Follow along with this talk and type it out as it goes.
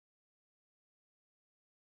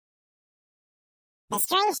The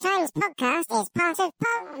Strange Times podcast is part of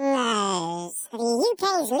Podnose, the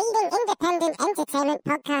UK's leading independent entertainment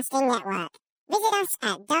podcasting network. Visit us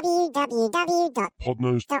at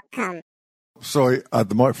www.podnose.com. Sorry, I had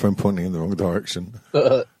the microphone pointing in the wrong direction.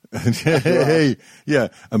 Yeah,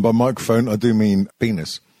 and by microphone, I do mean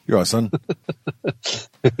penis. You all right, son?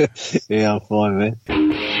 Yeah, I'm fine, man.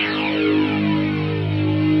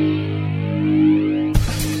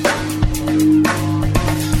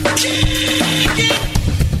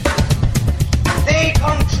 They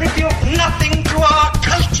contribute nothing to our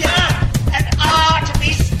culture and are to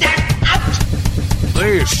be stamped out.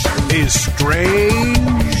 This is Strange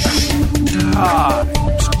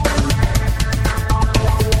Times.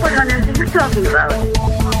 What on earth are you talking about?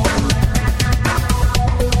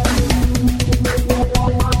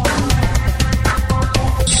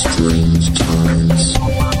 Strange Times.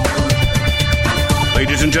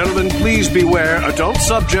 Ladies and gentlemen, please beware. Adult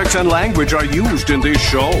subjects and language are used in this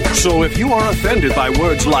show. So if you are offended by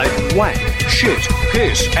words like wank, shit,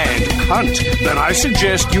 piss, and cunt, then I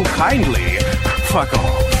suggest you kindly fuck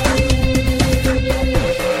off.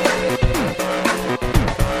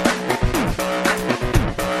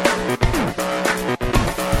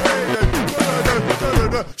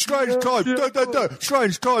 Strange time,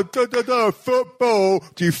 strange time, football.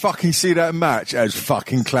 Do you fucking see that match? As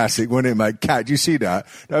fucking classic, wasn't it, mate? Cat, do you see that?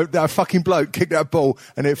 That fucking bloke kicked that ball,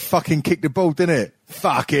 and it fucking kicked the ball, didn't it?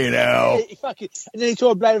 Fucking hell. Yeah, and then he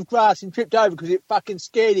saw a blade of grass and tripped over because it fucking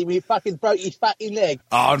scared him and he fucking broke his fucking leg.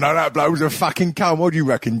 Oh, no, that bloke was a fucking cunt. What do you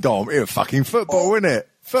reckon, Dom? It was fucking football, isn't it?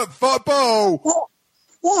 Football!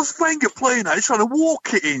 What's Wenger playing at? He's trying to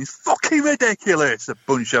walk it in. It's fucking ridiculous. A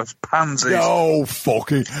bunch of pansies. No,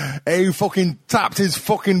 fucking. He fucking tapped his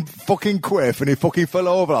fucking quiff and he fucking fell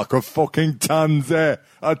over like a fucking tansy.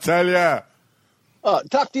 I tell ya. Oh,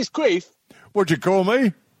 tapped his quiff? What'd you call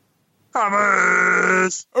me?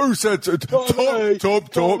 Hammers! Who said Tommy?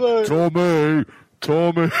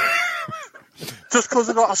 Just because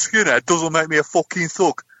I got a skinhead doesn't make me a fucking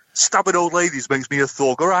thug. Stabbing old ladies makes me a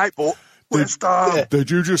thug, alright, but... Did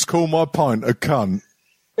you just call my pint a cunt?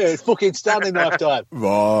 Yeah, it's fucking Stanley knife time.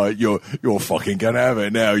 Right, you're fucking gonna have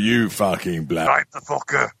it now, you fucking black. Right, the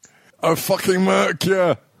fucker. I fucking murk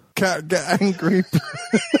you. Can't get angry.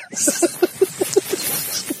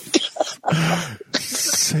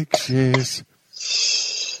 6 years.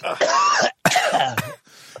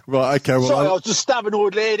 Right, okay, well... Sorry, I was just stabbing an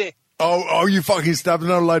old lady. Oh, you fucking stabbed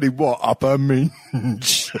an old lady? What, up her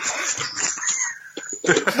minge?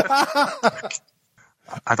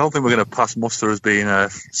 I don't think we're going to pass muster as being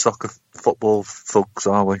soccer football thugs,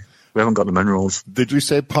 are we? We haven't got the minerals. Did you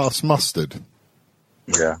say pass mustard?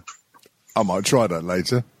 Yeah. I might try that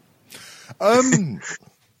later.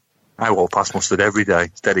 I walk past mustard every day.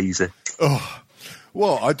 It's dead easy. Oh,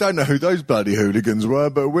 well, I don't know who those bloody hooligans were,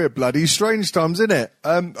 but we're bloody Strange Times, innit?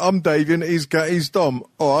 I'm Davian, he's Dom.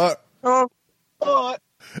 All right. Oh, all right.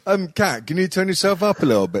 Kat, can you turn yourself up a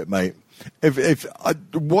little bit, mate?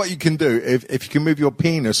 What you can do, if you can move your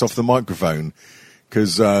penis off the microphone,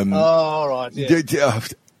 because all right, yeah.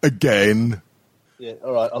 Again. Yeah,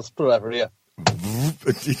 all right. I'll put it over here.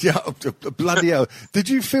 Yeah, bloody hell! Did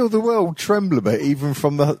you feel the world tremble a bit, even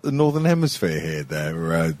from the northern hemisphere here,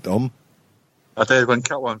 there, Dom? I did when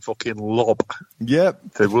Cat went fucking lob.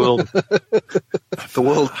 Yep. The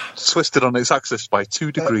world twisted on its axis by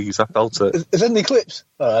 2 degrees. I felt it. Is it an eclipse?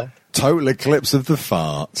 Total eclipse of the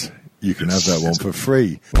fart. You can have that one for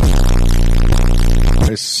free.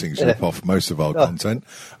 This seems to rip off most of our content.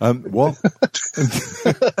 What?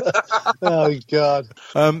 Oh, God.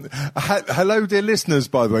 Hello, dear listeners,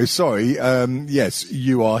 by the way. Sorry. Yes,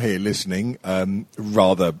 you are here listening,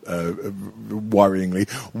 rather worryingly.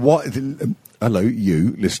 Hello,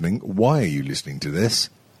 you listening. Why are you listening to this?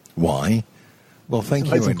 Why? Well,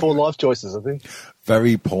 thank you. Some poor life choices, I think.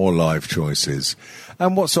 Very poor life choices.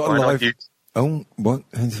 And what sort of life... Oh, what?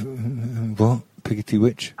 What? Piggity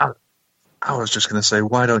witch? I was just going to say,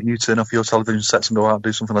 why don't you turn off your television sets and go out and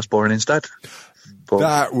do something less boring instead? But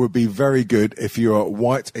that would be very good if you're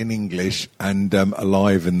white in English and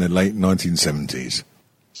alive in the late 1970s.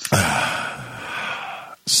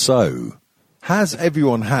 So, has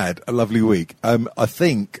everyone had a lovely week? I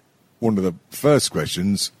think one of the first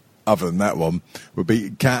questions, other than that one, would be,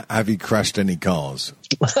 Kat, have you crashed any cars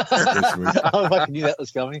this week? I fucking knew that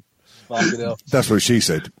was coming. That's what she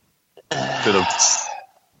said. No,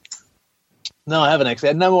 I haven't actually. I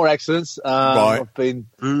had no more accidents. Right. I've been...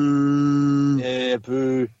 Boo. Yeah,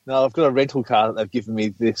 boo. No, I've got a rental car that they've given me,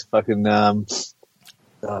 this fucking...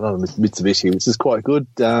 Mitsubishi, which is quite good.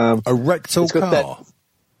 A rectal car?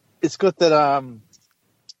 It's got that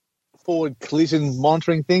forward collision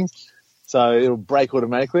monitoring thing. so it'll brake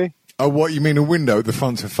automatically. Oh, what, you mean a window at the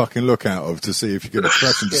front to fucking look out of to see if you're going to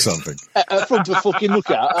crash into something? Front to a fucking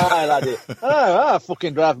lookout. Oh, laddie. I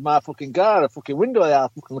fucking drive my fucking car, a fucking window there,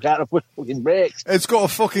 fucking look out, fucking brakes. It's got a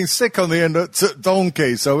fucking stick on the end of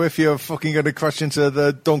donkey, so if you're fucking going to crash into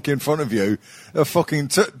the donkey in front of you, a fucking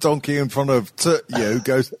donkey in front of you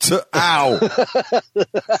goes ow.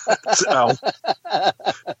 Ow.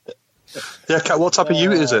 Yeah, Kat, what type of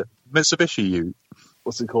ute is it? Mitsubishi ute?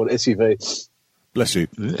 What's it called? SUV. Bless you.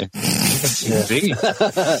 SUV.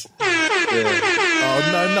 Oh,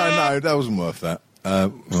 no, that wasn't worth that.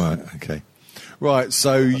 Right, okay. Right,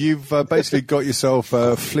 so you've basically got yourself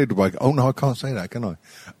a Flid wagon. Oh, no, I can't say that, can I?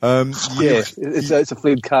 It's a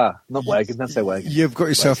Flid car, not wagon, that's a wagon. You've got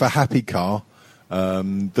yourself a happy car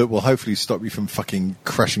that will hopefully stop you from fucking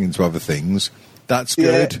crashing into other things. That's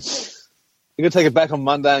good. Yeah. I'm going to take it back on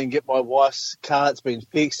Monday and get my wife's car. It's been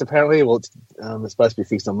fixed, apparently. Well, it's supposed to be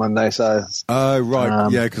fixed on Monday, so... Oh,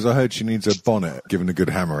 right, yeah, because I heard she needs a bonnet, given a good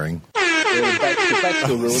hammering. Yeah, the back's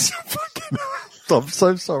still ruined. I'm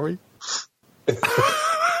so sorry.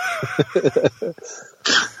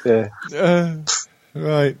 Yeah.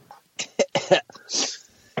 Right.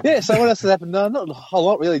 Yeah, so what else has happened? No, not a whole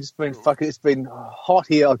lot, really. Just been it's been hot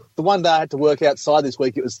here. The one day I had to work outside this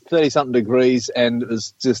week, it was 30-something degrees, and it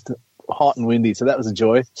was just hot and windy, so that was a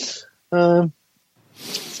joy. So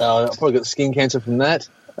I probably got skin cancer from that.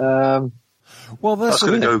 Well, That's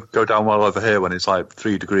going to go down well over here when it's like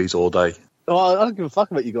 3 degrees all day. Oh, I don't give a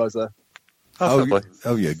fuck about you guys, though.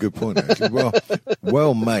 Oh, yeah, good point, actually.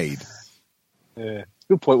 Well made. Yeah,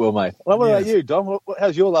 good point, well made. Well, what about you, Dom?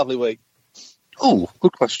 How's your lovely week? Oh,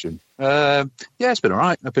 good question. Yeah, it's been all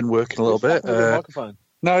right. I've been working a little bit. Microphone.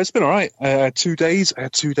 No, it's been all right. I had 2 days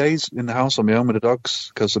in the house on my own with the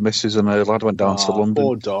dogs because the missus and the lad went down to London.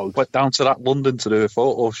 Poor dog. Went down to that London to do a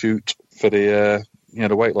photo shoot for the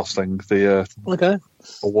the weight loss thing, the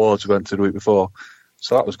awards we went to the week before.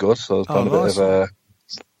 So that was good. So I was playing a bit of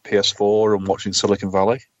PS4 and watching Silicon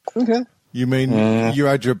Valley. Okay. You mean you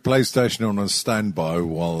had your PlayStation on standby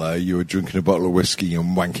while you were drinking a bottle of whiskey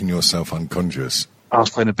and wanking yourself unconscious? I was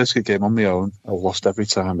playing a biscuit game on my own. I lost every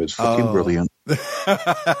time. It was fucking brilliant.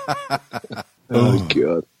 Oh,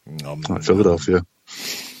 God. Philadelphia.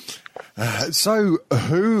 So,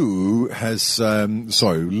 who has...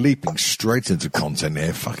 leaping straight into content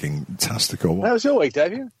here. Fucking tastical. How was your week,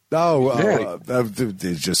 David?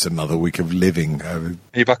 It's just another week of living. Are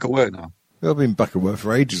you back at work now? I've been back at work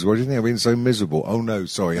for ages. What do you think? I've been so miserable. Oh, no,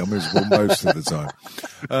 sorry. I'm miserable most of the time.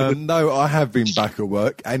 No, I have been back at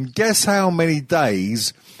work. And guess how many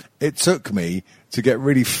days it took me to get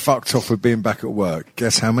really fucked off with being back at work?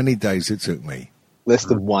 Guess how many days it took me? Less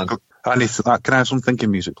than one. I need to, can I have some thinking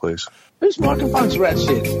music, please? Whose microphone's rat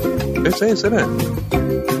shit? It is, isn't it?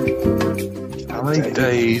 How many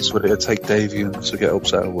days would it take Davian to get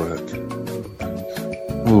upset at work?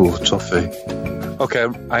 Ooh, toughie. Okay,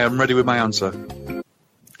 I am ready with my answer.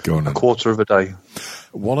 Go on. A quarter of a day.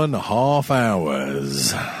 1.5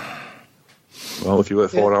 hours. Well, if you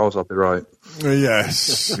work 4 hours, I'll be right.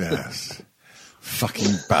 Yes, yes.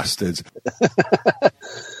 Fucking bastards.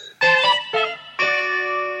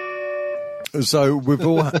 So we've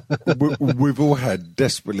all had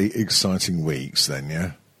desperately exciting weeks, then,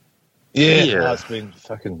 yeah. Yeah. Oh, it's been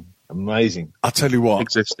fucking amazing. I'll tell you what.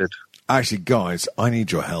 Existed. Actually, guys, I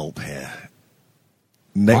need your help here.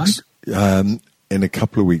 Next, in a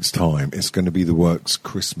couple of weeks' time, it's going to be the works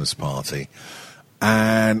Christmas party,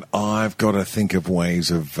 and I've got to think of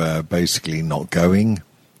ways of basically not going.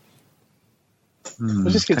 We'll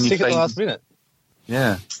just get sick at the last minute.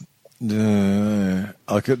 Yeah.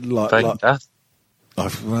 I could death.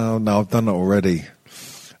 I've done it already.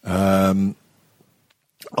 I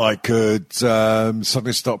could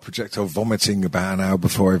suddenly start projectile vomiting about an hour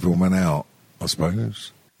before everyone went out, I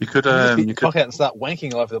suppose. You could clock out and start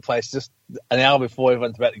wanking all over the place just an hour before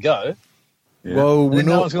everyone's about to go. Yeah. Well, then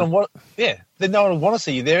no one's going to want. Yeah, then no one will want to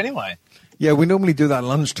see you there anyway. Yeah, we normally do that at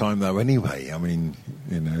lunchtime though. Anyway, I mean,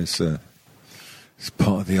 it's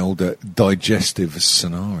part of the older digestive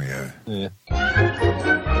scenario. Yeah.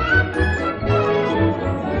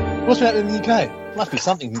 What's happening in the UK? Must be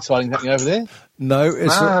something exciting happening over there. No,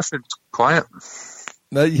 it's quiet.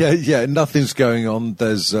 No, yeah, nothing's going on.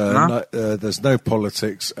 There's there's no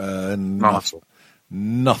politics,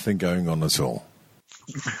 nothing going on at all.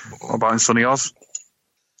 What about in sunny Oz?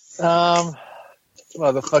 Well,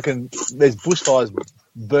 there's bushfires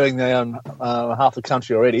burning down half the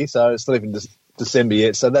country already, so it's not even December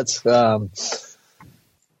yet. So that's a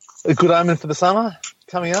good omen for the summer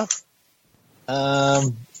coming up.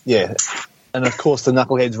 Yeah, and of course the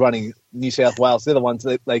knuckleheads running New South Wales. They're the ones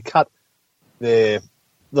they cut their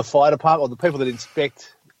the fire department or the people that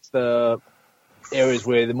inspect the areas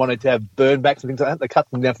where they wanted to have burn backs and things like that, they cut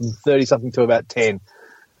them down from 30-something to about 10.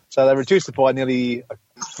 So they reduced it by nearly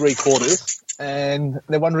 3/4, and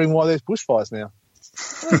they're wondering why there's bushfires now.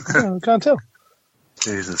 I can't tell.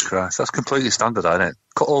 Jesus Christ, that's completely standard, isn't it?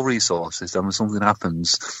 Cut all resources, then when something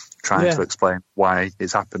happens, trying to explain why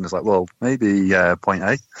it's happened, it's like, well, maybe point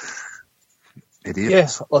A.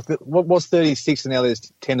 Idiots. Yeah, like what was 36 and now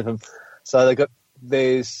there's 10 of them. So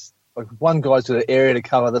there's like one guy's got an area to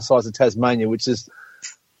cover the size of Tasmania, which is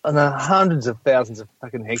hundreds of thousands of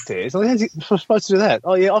fucking hectares. Like, how's he supposed to do that?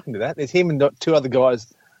 Oh yeah, I can do that. There's him and 2 other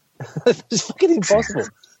guys. It's fucking impossible.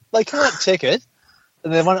 They can't check it.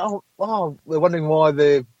 And they're wondering, they're wondering why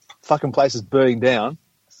the fucking place is burning down.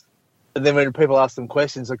 And then when people ask them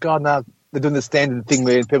questions, like, God, no, they're doing the standard thing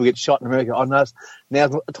where people get shot in America. Oh, no,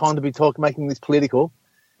 now's not the time to be making this political.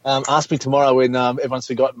 Ask me tomorrow when everyone's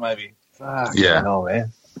forgotten, maybe. Oh,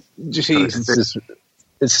 man. Jeez,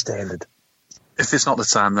 it's standard. If it's not the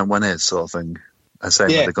time, then when is, sort of thing. I say,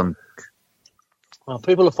 they're going. Well,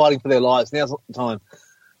 people are fighting for their lives. Now's not the time.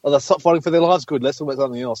 Oh, they stop fighting for their lives. Good. Let's talk about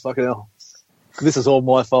something else. Fucking hell. This is all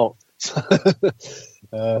my fault.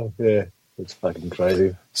 Yeah, it's fucking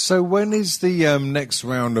crazy. So when is the next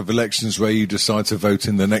round of elections where you decide to vote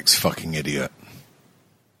in the next fucking idiot?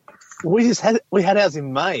 We had ours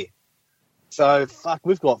in May. So,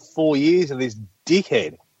 we've got 4 years of this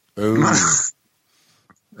dickhead. Oh.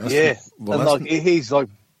 Yeah. And he's like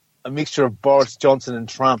a mixture of Boris Johnson and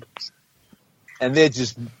Trump. And they're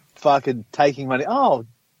just fucking taking money. Oh,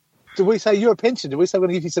 did we say you're a pension? Did we say we're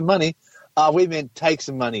going to give you some money? We meant take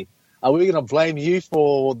some money. Are we going to blame you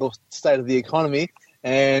for the state of the economy?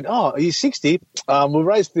 And, are you 60? We'll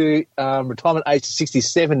raise the retirement age to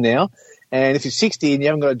 67 now. And if you're 60 and you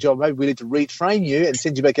haven't got a job, maybe we need to retrain you and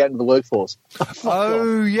send you back out into the workforce. I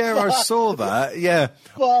saw that. Yeah.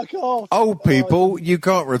 Fuck off. Old people, you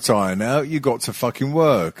can't retire now. You got to fucking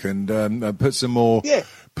work and put some more. Yeah.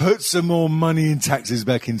 Put some more money and taxes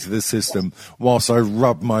back into the system whilst I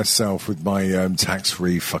rub myself with my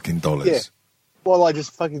tax-free fucking dollars. Yeah. Well, I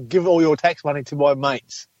just fucking give all your tax money to my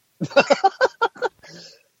mates.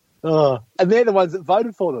 And they're the ones that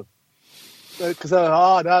voted for them. Because,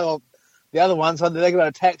 no, the other ones, they're going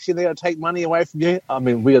to tax you, they're going to take money away from you. I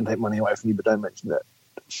mean, we're going to take money away from you, but don't mention that.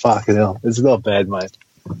 Fucking hell. It's not bad, mate.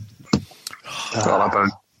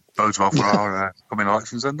 That bodes well for our coming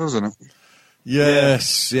elections then, doesn't it?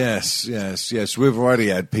 Yes. We've already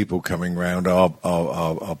had people coming round our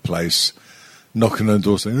place, knocking on the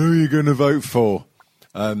door saying, who are you going to vote for?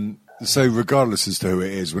 So regardless as to who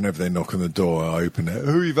it is, whenever they knock on the door, I open it.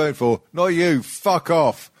 Who are you voting for? Not you. Fuck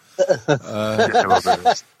off.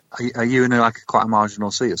 Are you in quite a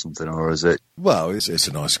marginal seat or something, or is it? Well, it's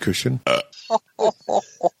a nice cushion. Well,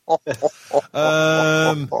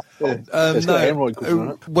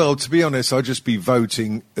 to be honest, I'll just be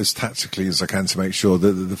voting as tactically as I can to make sure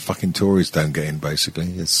that the fucking Tories don't get in.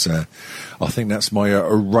 Basically, it's. I think that's my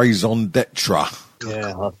raison d'etre.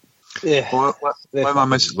 Yeah. Where my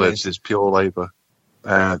missus lives is pure Labour.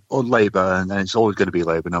 Or Labour, and it's always going to be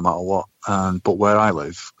Labour no matter what. But where I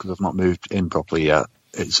live, because I've not moved in properly yet,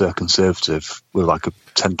 it's a Conservative with like a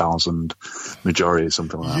 10,000 majority or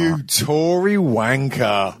something like that. You Tory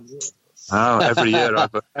wanker! Oh, every year,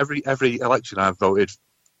 every election I've voted,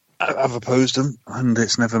 I've opposed them, and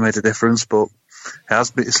it's never made a difference. But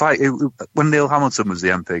it's like when Neil Hamilton was the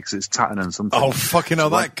MP, because it's Tatton and something. Oh, fucking hell,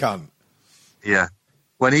 that cunt! Yeah.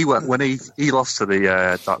 When he lost to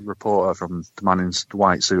that reporter from the man in the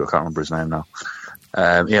white suit, I can't remember his name now.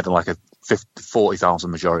 He had like a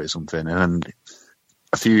 40,000 majority or something, and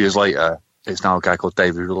a few years later, it's now a guy called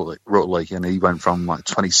David Rutley, and he went from like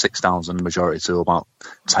 26,000 majority to about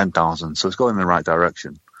 10,000. So it's going in the right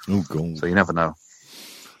direction. Oh God! So you never know.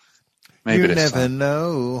 Maybe you never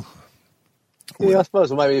know. Yeah, I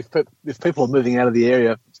suppose. Or maybe if people are moving out of the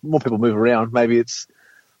area, more people move around. Maybe it's.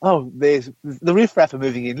 There's the riffraff are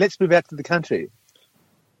moving in. Let's move out to the country.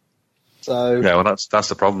 So yeah, well, that's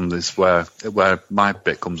the problem. Is where my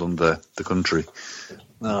bit comes under the country.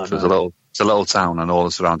 So it's a little town and all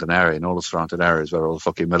the surrounding area, and all the surrounding areas where all the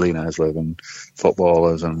fucking millionaires live and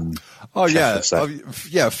footballers and. Oh yeah,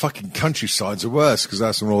 fucking countrysides are worse because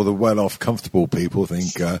that's when all the well-off, comfortable people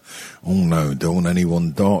think, "Oh no, don't want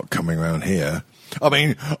anyone dark coming around here." I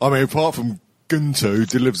mean, apart from Gunter, who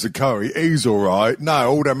delivers the curry, he's all right. No,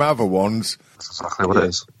 all them other ones. That's exactly what it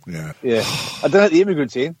is. Yeah. I don't know the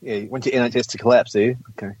immigrants in. Yeah, you want your NHS to collapse, do you?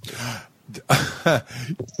 Okay.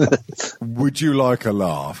 Would you like a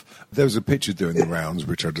laugh? There was a picture doing the rounds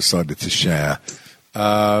which I decided to share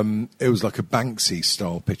It was like a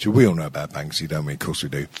Banksy-style picture. We all know about Banksy, don't we? Of course we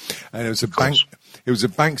do. And it was a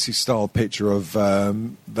Banksy-style picture of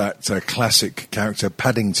that classic character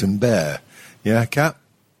Paddington Bear. Yeah, Kat?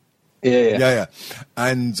 Yeah.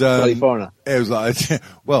 And Bloody foreigner. it was like,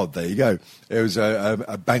 well, there you go. It was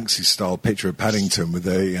a Banksy-style picture of Paddington with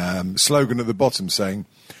a slogan at the bottom saying,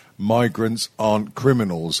 "Migrants aren't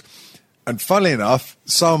criminals." And funnily enough,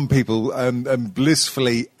 some people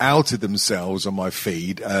blissfully outed themselves on my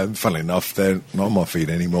feed. Funnily enough, they're not on my feed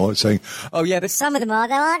anymore, saying, Oh, yeah, but some of them are,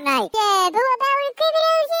 though, aren't they? Yeah, but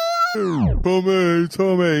what about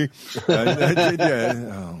Tommy. Yeah.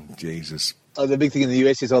 Oh, Jesus. Oh, the big thing in the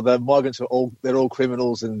US is the migrants they're all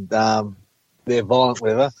criminals and they're violent,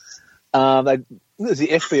 whatever. There's the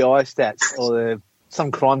FBI stats or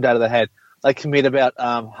some crime data they had. They commit about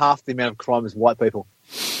half the amount of crime as white people.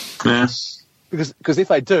 Yeah. Because if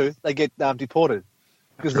they do, they get deported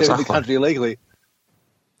because they're in the country illegally.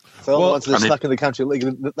 So the ones that are stuck in the country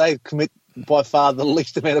illegally, they commit by far the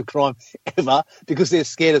least amount of crime ever because they're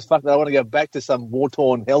scared as fuck. They don't want to go back to some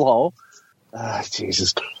war-torn hellhole. Ah,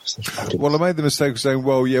 Jesus Christ. Well, I made the mistake of saying,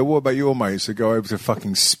 well, yeah, what about your mates that go over to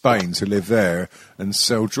fucking Spain to live there and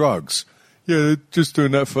sell drugs? Yeah, they're just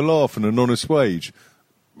doing that for a laugh and an honest wage.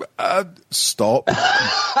 Stop.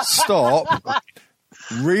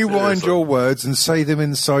 Rewind your words and say them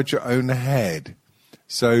inside your own head.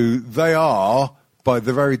 So they are, by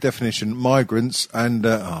the very definition, migrants. And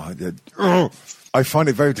I find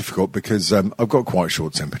it very difficult because I've got quite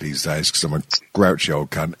short temper these days because I'm a grouchy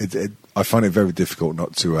old cunt. I find it very difficult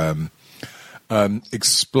not to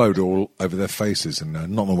explode all over their faces, and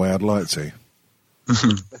not the way I'd like to.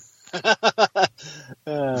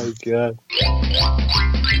 Oh, God.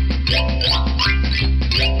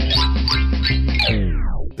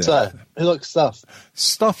 So, who likes Stuff?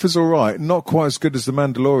 Stuff is all right. Not quite as good as The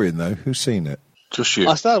Mandalorian, though. Who's seen it? Just you.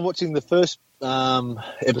 I started watching the first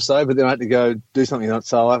episode, but then I had to go do something else,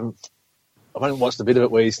 so I haven't watched a bit of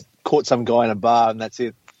it where he's caught some guy in a bar and that's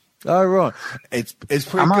it. Oh, right. It's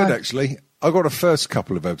pretty good, actually. I got the first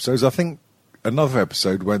couple of episodes. I think another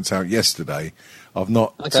episode went out yesterday. I've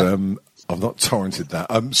not torrented that.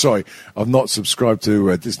 I'm sorry. I've not subscribed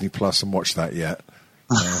to Disney Plus and watched that yet.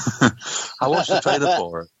 I watched the trailer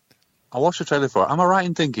for it. Am I right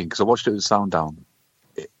in thinking, because I watched it with the sound down,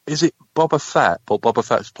 is it Boba Fett, but Boba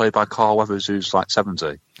Fett's played by Carl Weathers, who's like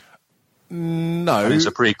 70? No. And it's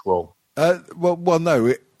a prequel. Well,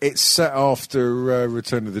 no. It's set after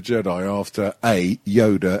Return of the Jedi, after A,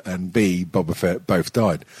 Yoda, and B, Boba Fett both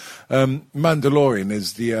died. Mandalorian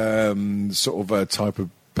is the sort of type of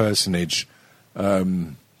personage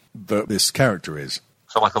that this character is.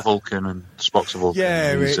 So like a Vulcan, and Spock's a Vulcan.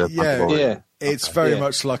 Yeah. It's very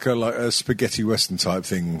much like a spaghetti western type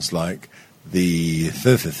things, like the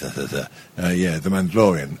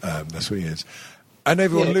Mandalorian. That's what he is. And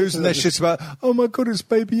everyone losing their shit about, oh my God, it's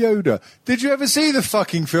Baby Yoda. Did you ever see the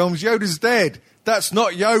fucking films? Yoda's dead. That's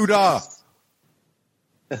not Yoda.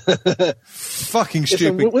 Fucking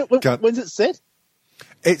stupid. When's it set?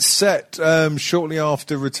 It's set shortly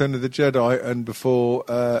after Return of the Jedi and before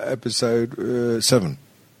episode 7.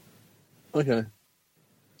 Okay.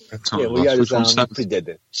 Yoda's pretty dead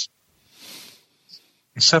then.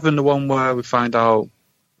 Is 7 the one where we find out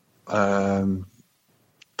that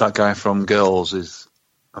guy from Girls is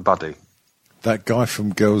a baddie? That guy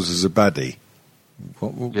from Girls is a baddie?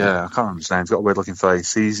 What? Yeah, I can't remember his name. He's got a weird-looking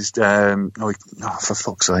face. He's just, for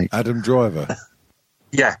fuck's sake. Adam Driver.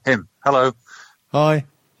 Yeah, him. Hello. Hi.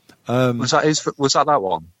 Was that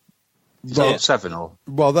one? Well, 7 or?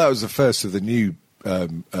 Well, that was the first of the new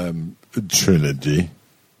trilogy.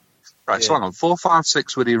 Right, so hang on. 4, 5,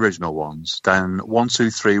 6 were the original ones. Then 1, 2,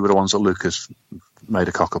 3 were the ones that Lucas made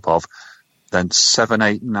a cock-up of. Then 7,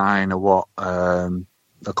 8, 9 are what are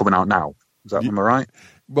coming out now. Is that am I right?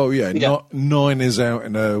 Well, yeah. 9 is out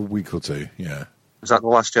in a week or two. Yeah. Is that The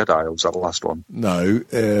Last Jedi, or was that the last one? No,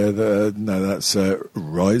 that's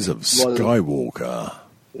Rise of Skywalker.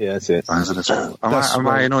 Yeah, that's it. Am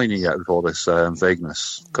I annoying you yet with all this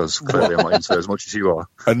vagueness? Because clearly I'm not into it as much as you are.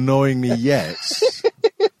 Annoying me yet?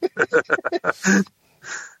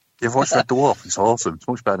 You've watched Red Dwarf. It's awesome. It's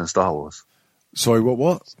much better than Star Wars. Sorry,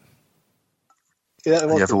 what? Yeah,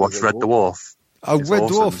 you ever watched Red Dwarf? Oh, it's Red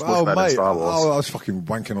awesome. Dwarf. Oh, mate. Oh, I was fucking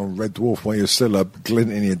wanking on Red Dwarf when you're still a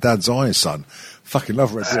glint in your dad's eye, son. Fucking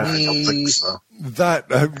love Red Dwarf. I don't think so. That,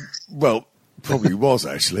 well, probably was,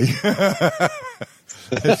 actually.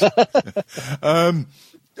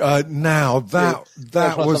 Now, that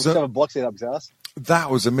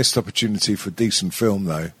was a missed opportunity for a decent film,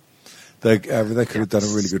 though. They could have done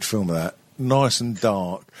a really good film of that. nice and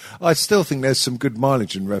dark. I still think there's some good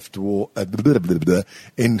mileage in I'll say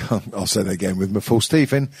that again with my false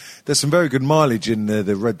teeth in. There's some very good mileage in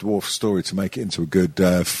the Red Dwarf story to make it into a good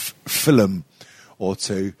film or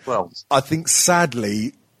two. Well, I think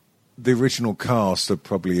sadly the original cast are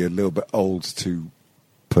probably a little bit old to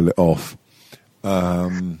pull it off. They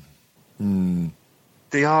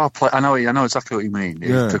are. I know exactly what you mean.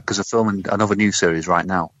 Because they're filming another new series right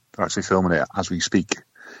now. They're actually filming it as we speak.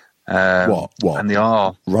 What? And they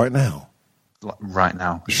are right now. Right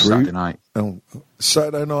now, Saturday night. Oh,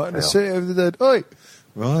 Saturday night in the City of the Dead. Oh,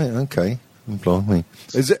 right. Okay. Blimey.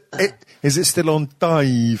 Is it still on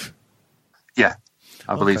Dave? Yeah,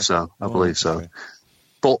 I believe so. I believe so.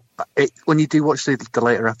 But when you do watch the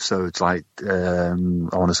later episodes, like I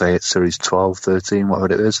want to say it's series 12, 13,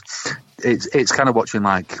 whatever it is, it's kind of watching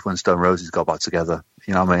like when Stone Roses got back together,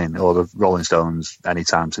 you know what I mean? Or the Rolling Stones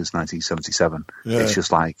anytime since 1977. Yeah. It's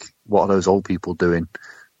just like, what are those old people doing?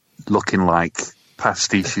 Looking like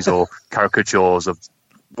pastiches or caricatures of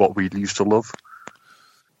what we used to love.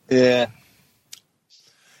 Yeah.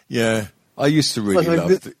 Yeah. I used to really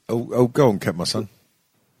love it. Oh, go on, Kev, my son.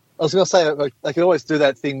 I was going to say, like, they could always do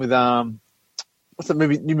that thing with, what's the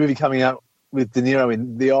new movie coming out with De Niro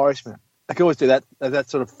in The Irishman? They could always do that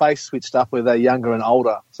sort of face switch stuff where they're younger and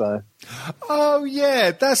older. So. Oh,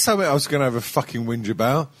 yeah, that's something I was going to have a fucking whinge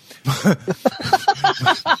about.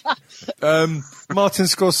 Martin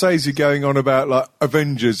Scorsese going on about, like,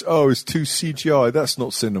 Avengers. Oh, it's too CGI. That's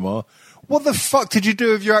not cinema. What the fuck did you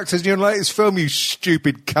do with your actors in your latest film, you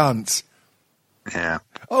stupid cunt? Yeah.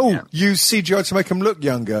 Oh, use CGI to make them look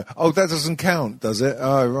younger. Oh, that doesn't count, does it?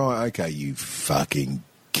 Oh, right. Okay, you fucking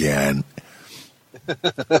cunt.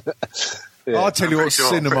 I'll tell you what,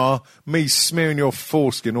 cinema, me smearing your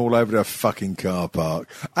foreskin all over the fucking car park.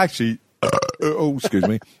 Actually, excuse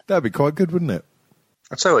me, that'd be quite good, wouldn't it?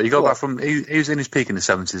 I'll tell you what, you go back from, he was in his peak in the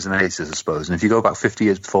 70s and 80s, I suppose, and if you go back 50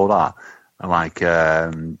 years before that, and like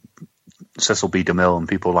Cecil B. DeMille and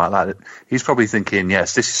people like that, he's probably thinking,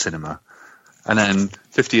 yes, this is cinema. And then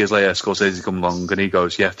 50 years later, Scorsese comes along and he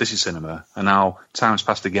goes, yeah, this is cinema. And now time's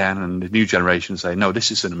passed again and the new generation say, no,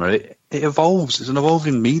 this is cinema. It evolves. It's an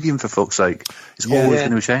evolving medium, for fuck's sake. It's always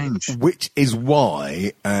going to change. Which is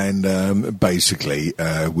why, and basically,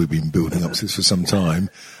 we've been building up this for some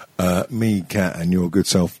time, me, Kat, and your good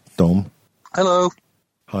self, Dom. Hello.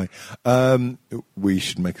 Hi. We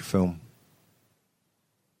should make a film.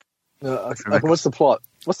 What's the plot?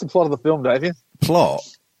 What's the plot of the film, David? Plot?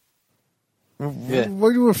 Yeah. What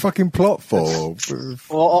do you want a fucking plot for?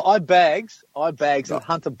 Well, I bags and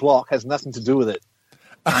Hunter Block has nothing to do with it.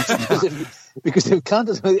 because if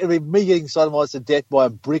cunt, it'd be me getting sodomized to death by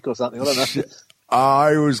a brick or something. I don't know.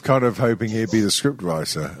 I was kind of hoping he'd be the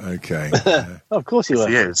scriptwriter. Okay. Of course he will.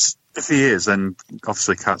 If he is, then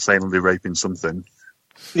obviously Cat Sane will be raping something.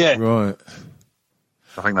 Yeah. Right.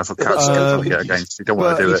 I think that's what Cat Sane will get against. He don't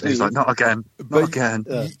want to do it. He's like, not again. Not again.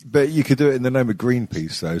 But you could do it in the name of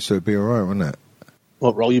Greenpeace, though, so it'd be all right, wouldn't it?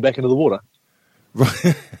 What, roll you back into the water?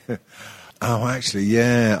 Right. Oh, actually,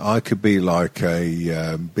 yeah. I could be like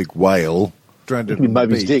a big whale stranded on the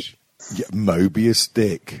beach. Dick. Yeah, Mobius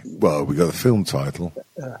Dick. Well, we got the film title.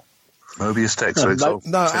 Mobius Dick, so it's all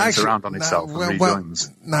turns around on itself and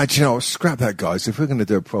rejoins. No, do you know what? Scrap that, guys. If we're going to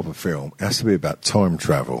do a proper film, it has to be about time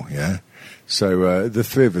travel, yeah? So the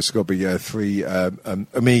three of us got to be three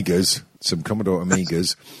Amigas, some Commodore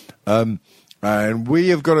Amigas, and we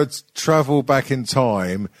have got to travel back in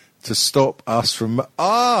time to stop us from...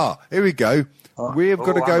 here we go. We have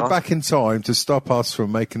got to go back in time to stop us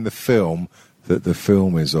from making the film that the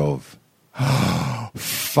film is of.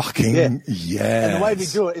 Fucking yes. And the way we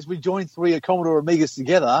do it is we join three Commodore Amigas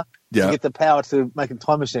together to get the power to make a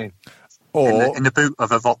time machine. Or in the boot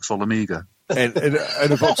of a Vauxhall Amiga. And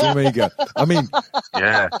a Vauxhall Amiga. I mean,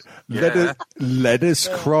 let us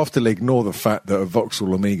craftily ignore the fact that a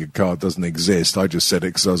Vauxhall Amiga card doesn't exist. I just said it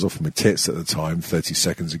because I was off my tits at the time, 30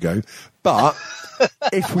 seconds ago. But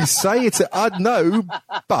if we say it,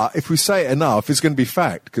 but if we say it enough, it's going to be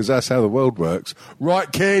fact because that's how the world works. Right,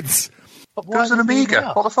 kids? That was an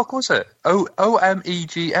Amiga. What the fuck was it?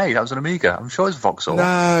 OMEGA. That was an Amiga. I'm sure it's Vauxhall.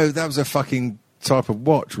 No, that was a fucking type of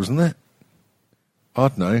watch, wasn't it? I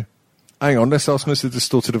don't know. Hang on, let's ask Mr.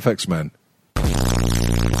 Distorted Effects Man.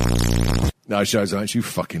 No, shows aren't you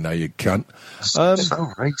fucking know, you cunt. So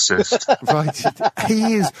racist. Right,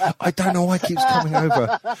 he is. I don't know why he keeps coming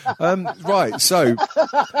over. Right, so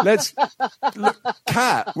let's... Look,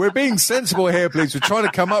 Kat, we're being sensible here, please. We're trying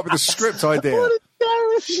to come up with a script idea.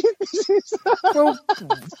 Well,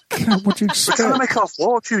 what do you We're trying to expect? make our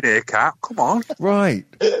fortune here, Cat. Come on. Right.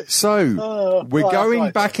 So we're right, going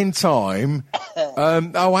right. back in time.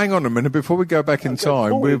 Oh, hang on a minute. Before we go back in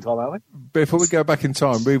time, we've got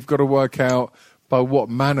to work out by what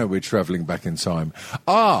manner we're travelling back in time.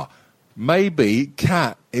 Maybe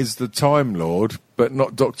Cat is the Time Lord, but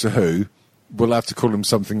not Doctor Who. We'll have to call him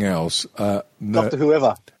something else. Doctor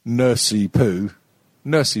Whoever. Nursey Pooh.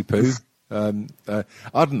 I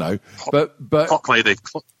don't know, but Clock lady.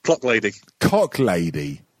 Clock lady. Cock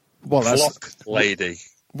Lady. Well, that's Clock lady.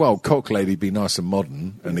 well, Cock Lady be nice and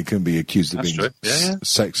modern, and he couldn't be accused of That's being true. Yeah.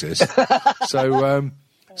 sexist.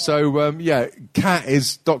 So, Cat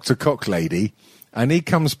is Dr. Cock Lady, and he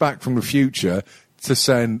comes back from the future to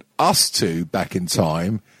send us two back in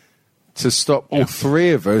time to stop all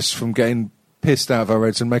three of us from getting pissed out of our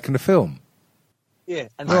heads and making a film. Yeah,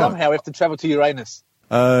 and somehow we have to travel to Uranus.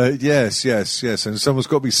 Yes, and someone's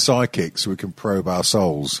got to be psychic so we can probe our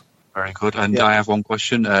souls. Very good. And I have one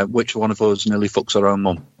question. Which one of us nearly fucks her own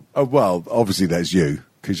mum? Oh, well, obviously that's you,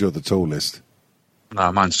 because you're the tallest. No,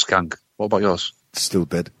 mine's a skank. What about yours? Still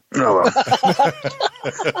dead. Oh, well.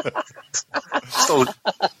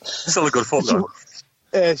 still a good fuck, though.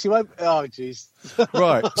 Yeah, she won't. Oh, jeez.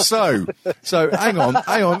 Right, so hang on.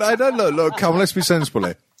 Hey, look, come on, let's be sensible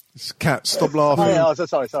here. Cat, stop laughing.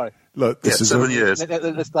 Sorry. Look, this is 7 years.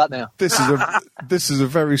 Let's start now. this is a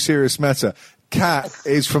very serious matter. Cat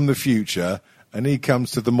is from the future, and he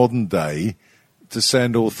comes to the modern day to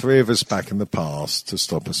send all three of us back in the past to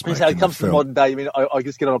stop us Means making how it comes the to the film. modern day. You mean I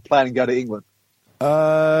just get on a plane and go to England?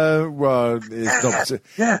 Well, it's not.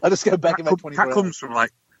 Yeah. I just go back in about 24 Cat hours.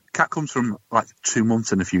 comes from 2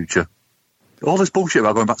 months in the future. All this bullshit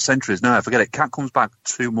about going back centuries. No, forget it. Cat comes back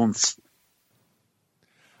 2 months.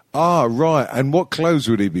 Ah, right. And what clothes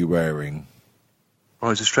would he be wearing? Oh,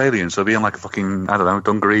 he's Australian, so he'll be in like a fucking, I don't know,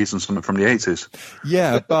 dungarees and something from the 80s.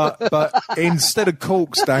 Yeah, but instead of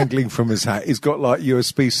corks dangling from his hat, he's got like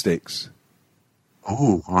USB sticks.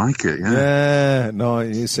 Oh, I like it, yeah. Yeah, no,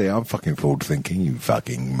 you see, I'm fucking forward thinking, you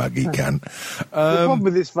fucking muggy cunt. The problem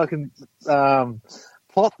with this fucking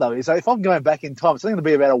plot, though, is that if I'm going back in time, it's only going to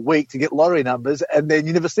be about a week to get lottery numbers, and then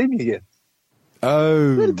you never see me again.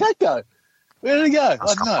 Oh. Where did Cat go? Where did he go?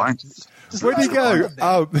 That's I don't know. fine. Where'd he go?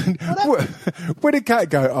 Oh, where did Cat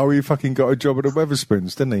go? Oh, he fucking got a job at the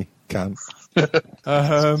Weatherspoons, didn't he? Cunt.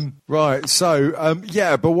 Right, so,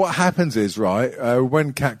 but what happens is, right,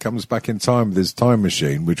 when Cat comes back in time with his time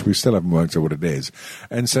machine, which we still haven't worked out what it is,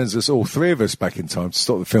 and sends us all three of us back in time to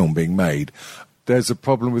stop the film being made, there's a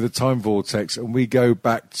problem with the time vortex, and we go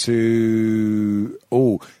back to...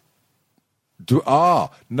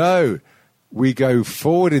 no! We go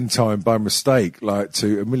forward in time by mistake, like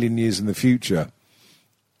to a million years in the future.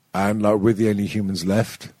 And like we're the only humans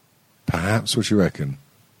left. Perhaps, what do you reckon?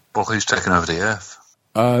 Well, who's taken over the Earth?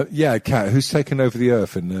 Cat, who's taken over the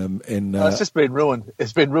Earth in It's just been ruined.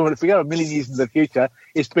 It's been ruined. If we go a million years into the future,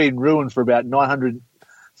 it's been ruined for about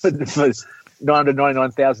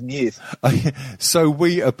 999,000 years. So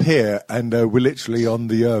we appear and we're literally on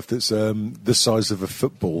the Earth that's the size of a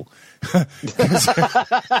football. Because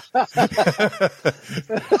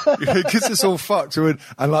it's all fucked. And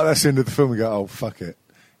like that's the end of the film, we go, oh, fuck it.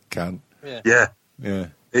 Can't. Yeah. Yeah.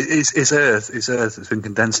 It's Earth. It's Earth. It's been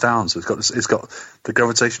condensed down, so it's got the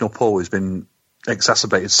gravitational pull has been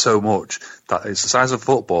exacerbated so much that it's the size of a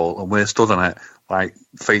football, and we're stood on it, like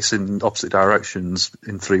facing opposite directions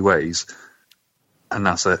in 3 ways, and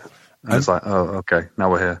that's it. And it's like, oh, okay, now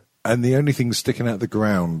we're here. And the only thing sticking out the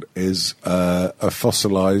ground is a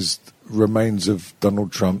fossilised remains of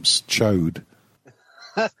Donald Trump's chode.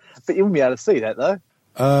 But you wouldn't be able to see that, though.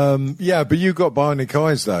 Yeah, but you got bionic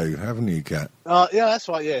eyes, though, haven't you, Cat? Yeah, that's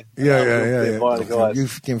right, yeah. Yeah. Bionic eyes. You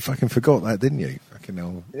fucking forgot that, didn't you? Fucking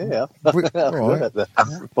hell. Yeah. All right.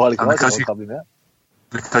 Bionic And eyes are coming out.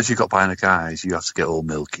 Because you've got bionic eyes, you have to get all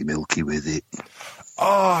milky with it.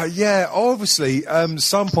 Oh, yeah, obviously,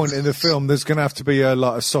 some point in the film there's going to have to be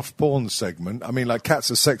like a soft porn segment. I mean, like, Cat's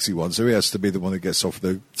a sexy one, so he has to be the one that gets off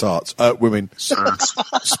the tarts. Women.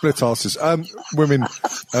 Split asses. Women.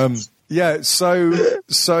 Yeah, so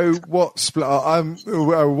what split?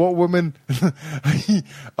 What women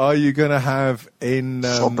are you going to have in?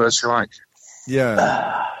 What birds you like?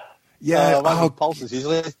 Yeah. Pulses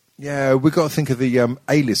usually. Yeah, we've got to think of the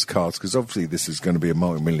A-list cards, because obviously this is going to be a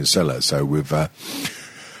multi-million seller, so we've got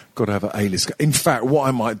to have an A-list card. In fact, what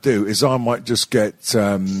I might do is I might just get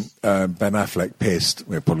Ben Affleck pissed.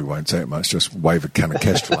 It probably won't take much, just wave a can of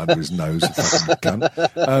Kestrel under his nose. Fucking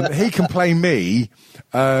cunt. He can play me,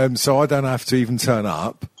 so I don't have to even turn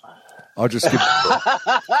up. I'll just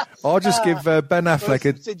give Ben Affleck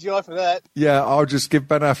a CGI for that. Yeah, I'll just give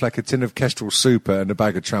Ben Affleck a tin of Kestrel Super and a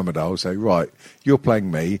bag of Tramadol. Say, right, you're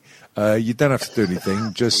playing me. You don't have to do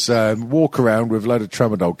anything. Just walk around with a load of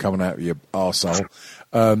Tramadol coming out of your arsehole.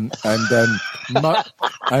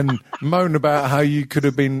 And moan about how you could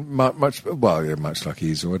have been much like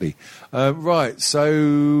he is already. Right,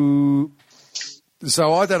 so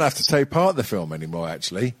I don't have to take part in the film anymore,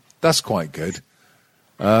 actually. That's quite good.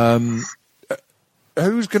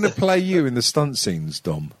 Who's going to play you in the stunt scenes,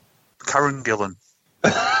 Dom? Karen Gillan.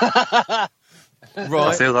 Right.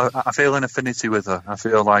 I feel an affinity with her. I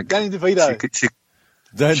feel like Danny DeVito.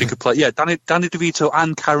 She could play. Yeah, Danny DeVito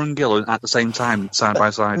and Karen Gillan at the same time, side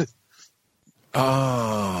by side.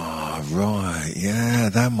 Ah, right. Yeah,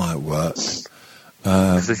 that might work.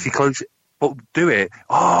 If you close, but do it.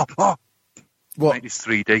 What? Make this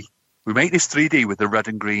 3D. We make this 3D with the red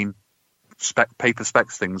and green paper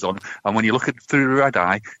specs things on, and when you look through the red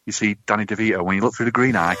eye, you see Danny DeVito. When you look through the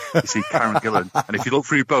green eye, you see Karen Gillan. And if you look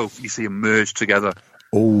through both, you see them merged together.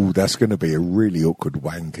 Oh, that's going to be a really awkward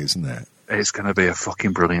wank, isn't it? It's going to be a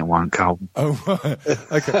fucking brilliant wank, Cal. Oh, right.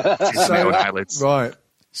 Okay. Right.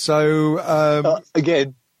 So,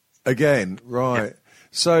 again, right. Yeah.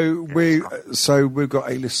 So we've got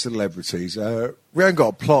A-list celebrities. We haven't got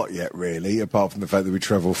a plot yet, really, apart from the fact that we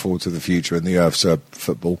travel forward to the future and the Earth's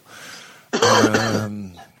football.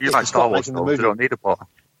 You like Star Wars, though, you don't need a plot.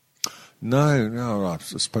 No, I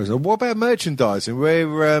suppose. What about merchandising?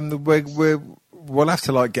 We'll have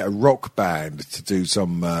to get a rock band to do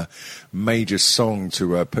some major song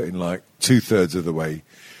to put in 2/3 of the way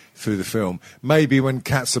through the film. Maybe when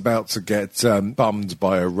Kat's about to get bummed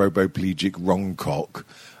by a roboplegic wrongcock.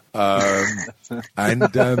 And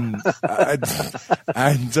Dom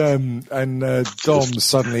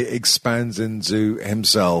suddenly expands into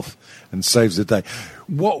himself and saves the day.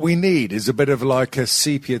 What we need is a bit of a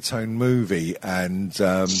sepia tone movie and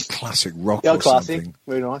classic rock or classy. something.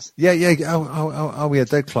 Very nice. Yeah. Oh, yeah,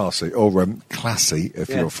 dead classy or classy if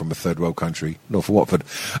you're from a third world country, North Watford.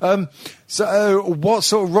 So, what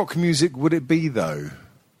sort of rock music would it be, though?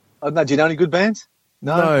 No, do you know any good bands?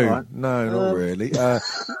 No, not really.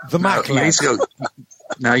 The Macklacks.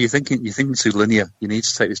 Now you're thinking too linear. You need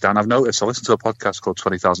to take this down. I've noticed. I listened to a podcast called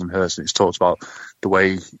 20,000 Hertz, and it's talks about the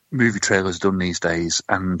way movie trailers are done these days.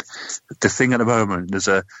 And the thing at the moment, there's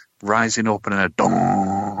a rising up and a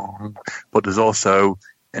dong, but there's also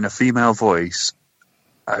in a female voice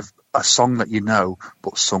a song that you know,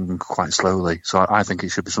 but sung quite slowly. So I think it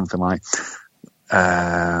should be something like.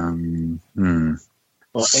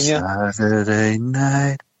 Saturday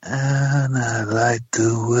night, and I like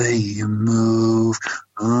the way you move.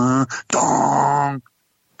 Dong,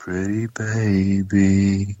 pretty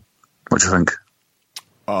baby. What do you think?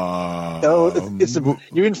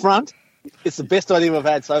 You're in front. It's the best idea we've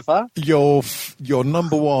had so far. You're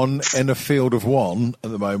number one in a field of one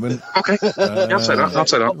at the moment. Okay, I'll say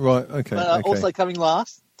that. Right, okay. Also coming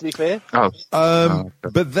last, to be fair.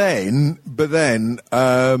 But then,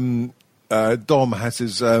 Dom has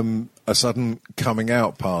his a sudden coming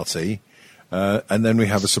out party, and then we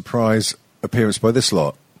have a surprise appearance by this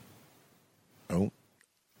lot. Oh,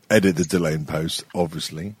 edit the delay in post,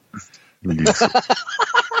 obviously.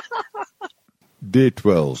 Day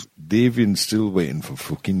 12. Davian's still waiting for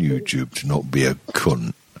fucking YouTube to not be a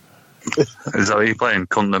cunt. Is that what you're playing?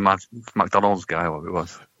 Cunt the McDonald's guy, what it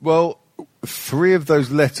was? Well, 3 of those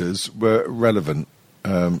letters were relevant.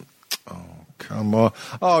 Come on.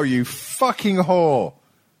 Oh, you fucking whore.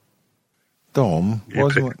 Dom,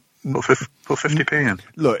 put 50p in.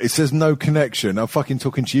 Look, it says no connection. I'm fucking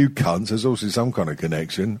talking to you, cunts. There's also some kind of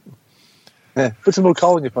connection. Yeah, put some more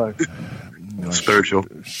coal in your phone. Spiritual.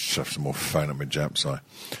 Shove some more phone on my Japs eye.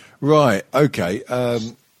 Right, okay.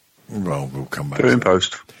 Well, we'll come back to it in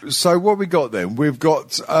post. So what we got then? We've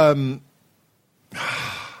got... I'm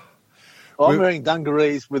wearing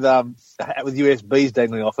dungarees with USBs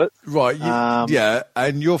dangling off it. Right, yeah,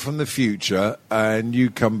 and you're from the future, and you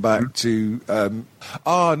come back to...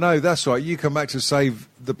 no, that's right, you come back to save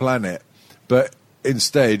the planet, but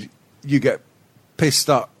instead you get pissed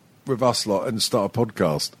up with us lot and start a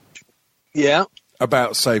podcast. Yeah.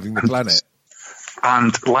 About saving the planet.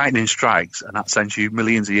 And lightning strikes, and that sends you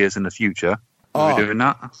millions of years in the future. Are we doing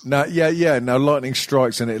that? Now, yeah, now lightning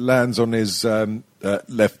strikes and it lands on his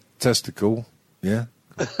left testicle. Yeah.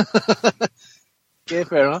 Yeah,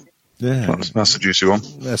 fair enough. Yeah, that's a juicy one.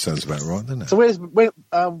 That sounds about right, doesn't it? So when's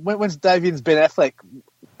Davian's Ben Affleck?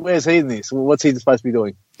 Where's he in this? What's he supposed to be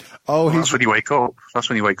doing? That's when you wake up. That's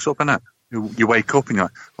when he wakes up, isn't it? You wake up and you're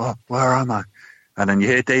like, oh, where am I? And then you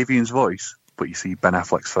hear Davian's voice, but you see Ben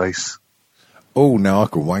Affleck's face. Oh, now I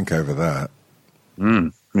could wank over that.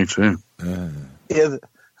 Me too. Yeah.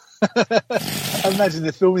 Imagine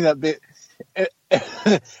they're filming that bit.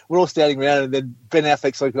 We're all standing around, and then Ben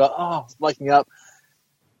Affleck's like, waking up.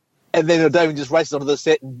 And then David just races onto the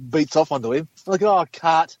set and beats off onto him. I'm like,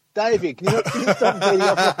 cut. David, can you stop beating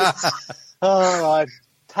off? All right.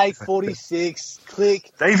 Take 46.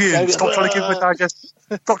 Click. David, stop trying to give him a digest.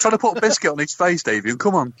 Stop trying to put a biscuit on his face, David.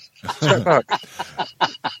 Come on. Step back.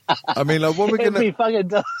 I mean, like, what are we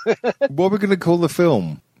gonna call the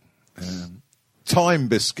film? Time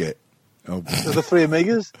Biscuit. Oh. The Three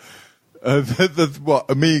Amigas? What,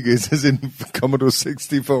 Amigas, as in Commodore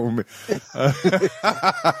 64?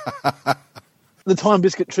 The Time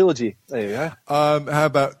Biscuit trilogy. There you go. How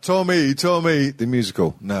about Tommy, the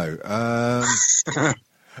musical? No. I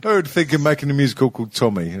would think of making a musical called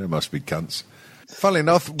Tommy. It must be cunts. Funnily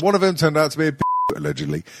enough, one of them turned out to be a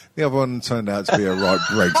allegedly. The other one turned out to be a right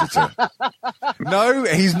Brexiter. No,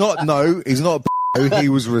 he's not. No, he's not a he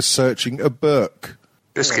was researching a book.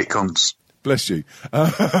 Biscuit cunts. Bless you.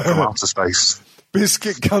 From outer space.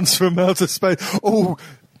 Biscuit cunts from outer space. Oh,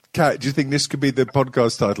 Kat, do you think this could be the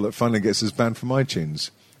podcast title that finally gets us banned from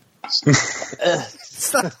iTunes?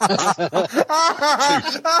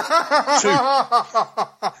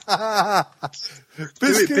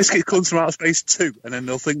 Biscuit comes from outer space 2, and then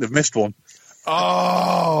they'll think they've missed one.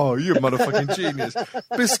 Oh, you're a motherfucking genius.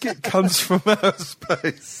 Biscuit comes from outer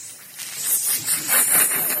space.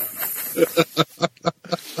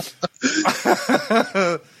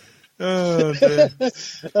 Oh, dear.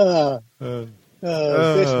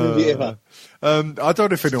 Best movie ever. I don't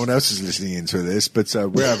know if anyone else is listening into this, but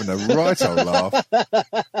we're having a right old laugh.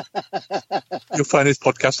 You'll find this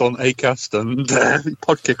podcast on Acast and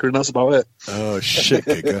Podkicker, and that's about it. Oh, shit,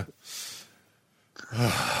 kicker.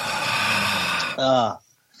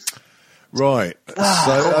 Right.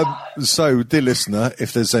 So, dear listener,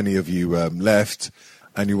 if there's any of you left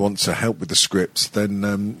and you want to help with the scripts,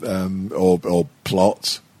 then or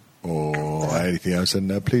plot or anything else,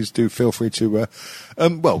 then please do feel free to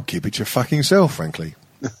keep it your fucking self, frankly.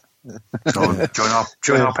 Join our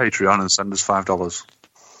Patreon and send us $5.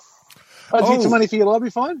 Do you get some money for your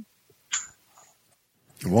library fine?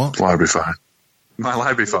 What? Library fine. My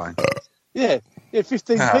library fine. Yeah,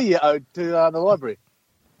 15p you owed to the library.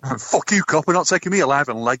 Fuck you, cop. We're not taking me alive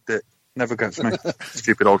and legged it. Never gets me.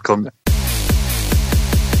 Stupid old cunt.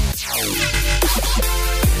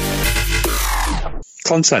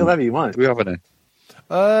 Content. Whatever you want. Do we have any?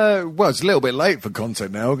 Well, it's a little bit late for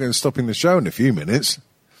content now. We're going to stop in the show in a few minutes.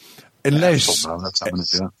 Unless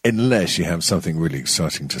you have something really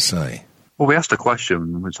exciting to say. Well, we asked a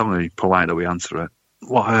question. It's only polite that we answer it.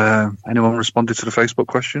 What? Anyone responded to the Facebook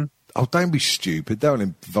question? Oh, don't be stupid. Don't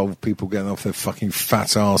involve people getting off their fucking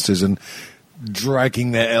fat asses and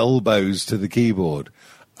dragging their elbows to the keyboard.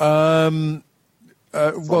 You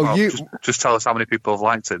just tell us how many people have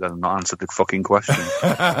liked it then and not answered the fucking question.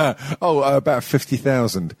 About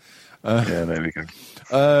 50,000. Yeah, there we go.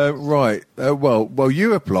 Right. Well,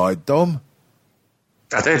 you applied, Dom.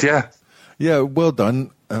 I did, yeah. Yeah, well done.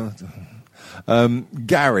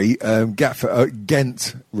 Gary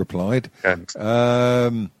Gent replied. Gent.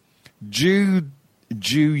 Due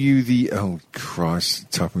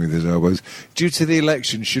typing with his elbows. Due to the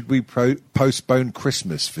election, should we postpone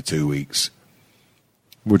Christmas for 2 weeks?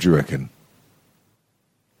 What do you reckon?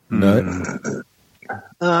 No.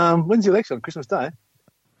 When's the election? Christmas Day?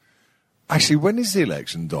 Actually, when is the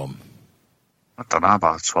election, Dom? I don't know,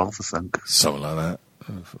 about 12, I think. Something like that.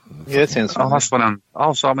 Yeah, that sounds fun. That's when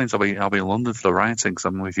so that means I'll be in London for the rioting, because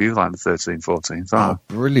I'm with you like the 13th, 14th. Oh,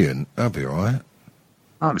 brilliant. That'll be all right.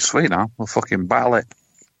 That'll be sweet now. We'll fucking battle it.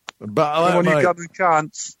 Battle it, when mate. you got the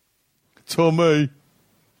chance. Tommy.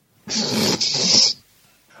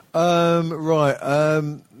 Right.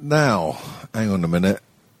 Now, hang on a minute.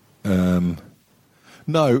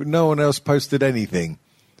 No one else posted anything.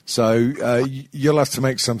 So you'll have to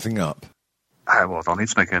make something up. Well, I don't need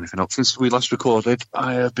to make anything up. Since we last recorded,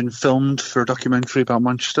 I have been filmed for a documentary about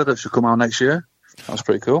Manchester that should come out next year. That's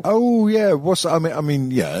pretty cool. Oh yeah,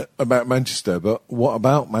 yeah, about Manchester. But what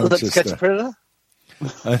about Manchester? Let's catch a predator.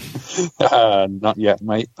 Not yet,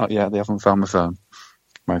 mate. Not yet. They haven't found my phone.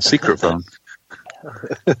 My secret phone.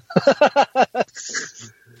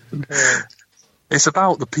 It's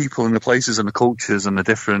about the people and the places and the cultures and the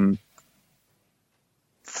different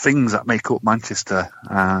things that make up Manchester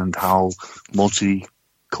and how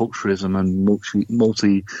multiculturalism and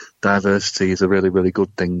multi-diversity is a really, really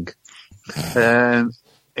good thing.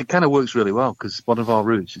 It kind of works really well because one of our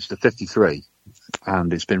routes is the 53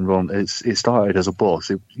 and it's been run, it started as a bus.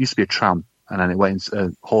 It used to be a tram and then it went into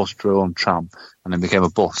a horse-drawn tram, and then became a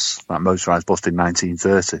bus, that motorised bus in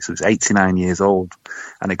 1930. So it's 89 years old,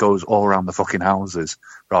 and it goes all around the fucking houses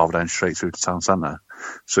rather than straight through to town centre.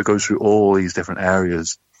 So it goes through all these different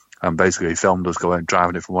areas, and basically he filmed us going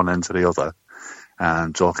driving it from one end to the other,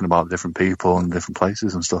 and talking about different people and different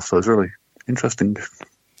places and stuff. So it's really interesting.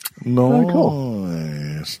 Nice. Cool.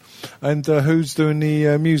 And who's doing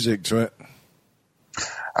the music to it?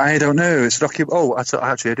 I don't know. It's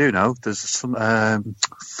actually I do know. There's some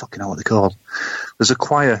fucking hell, what they called. There's a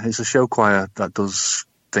choir. It's a show choir that does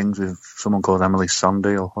things with someone called Emily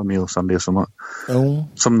Sandy or Emil Sandy or something. Oh,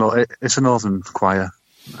 It's a northern choir.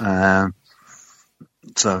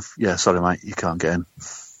 So yeah, sorry mate, you can't get in.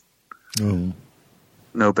 oh.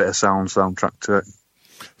 No bit of soundtrack to it.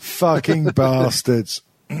 Fucking bastards.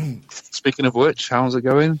 Speaking of which, how's it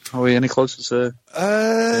going? Are we any closer to?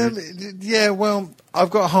 Yeah, well, I've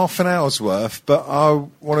got half an hour's worth, but I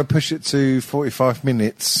want to push it to 45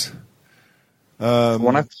 minutes.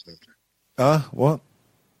 One episode. What?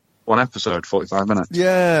 One episode, 45 minutes.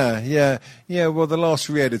 Yeah. Well, the last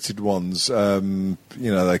re-edited ones,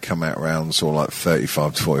 they come out around sort of like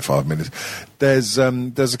 35 to 45 minutes. There's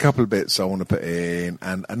a couple of bits I want to put in,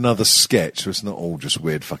 and another sketch, so it's not all just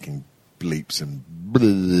weird fucking bleeps and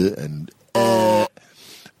bleh and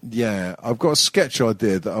yeah. I've got a sketch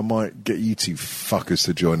idea that I might get you two fuckers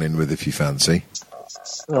to join in with if you fancy.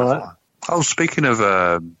 All right. Oh, speaking of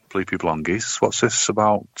bleepy blongies, what's this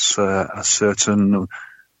about a certain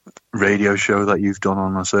radio show that you've done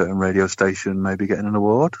on a certain radio station maybe getting an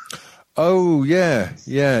award? Oh, yeah.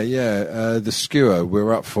 The Skewer,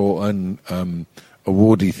 we're up for an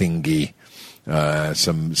awardie thingy.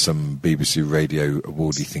 Some BBC radio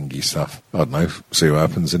awardie thingy stuff. I don't know. See what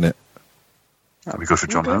happens in it. That'd be good for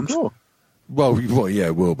John Holmes. Cool. Well, yeah,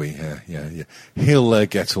 it will be. Yeah. He'll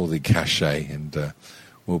get all the cachet, and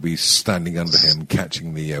we'll be standing under him,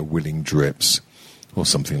 catching the willing drips, or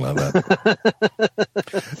something like that.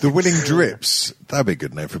 The Willing Drips. That'd be a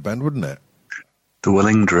good name for a band, wouldn't it? The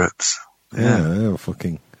Willing Drips. Yeah,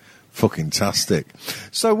 fucking tastic.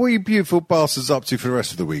 So what are you beautiful bastards up to for the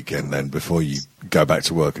rest of the weekend then, before you go back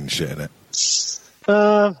to work and shit in it?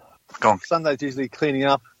 Go on. Sunday's usually cleaning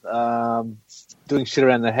up, doing shit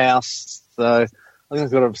around the house. So I think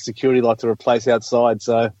I've got a security light to replace outside.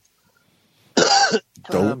 So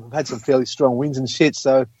I've had some fairly strong winds and shit.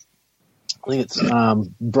 So I think it's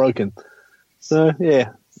broken. So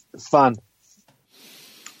yeah, it's fun.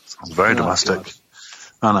 Sounds very domestic. God.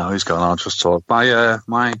 I know, he's gone. I'll just talk.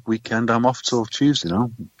 My weekend, I'm off till Tuesday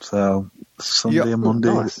now. So Sunday and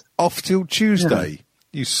Monday. Nice. Off till Tuesday? Yeah.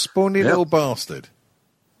 You spawny little bastard.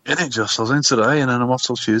 I was in today, and then I'm off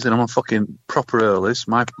till Tuesday, and I'm on fucking proper earlies.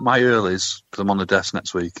 My earlies, because I'm on the desk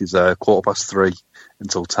next week, is 3:15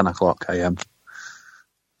 until 10 o'clock a.m.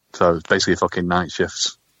 So it's basically fucking night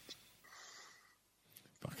shifts.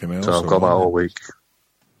 Fucking hell. So I've got that all week.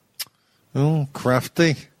 Oh,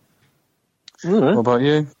 crafty. What about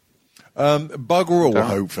you? Bugger all,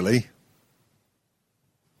 hopefully.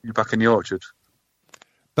 You're back in the orchard?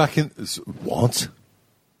 Back in... What?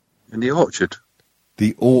 In the orchard?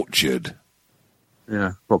 The orchard?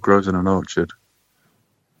 Yeah, what grows in an orchard?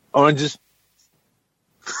 Oranges.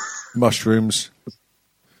 Mushrooms.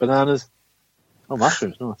 Bananas. Oh,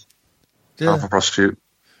 mushrooms, nice. Yeah. Half a prostitute.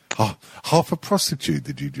 Half a prostitute,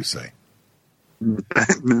 did you just say?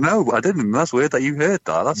 No, I didn't. That's weird that you heard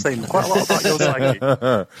that. That's saying quite a lot about your psyche.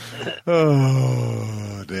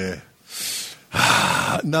 Oh, dear.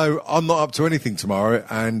 No, I'm not up to anything tomorrow,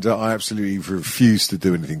 and I absolutely refuse to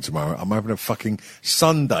do anything tomorrow. I'm having a fucking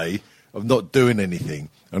Sunday of not doing anything.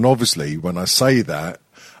 And obviously, when I say that,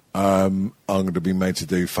 I'm going to be made to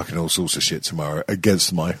do fucking all sorts of shit tomorrow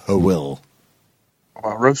against my will. What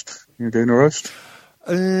about roast? You doing a roast?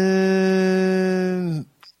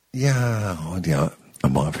 Yeah, I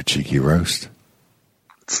might have a cheeky roast.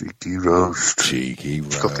 Cheeky roast.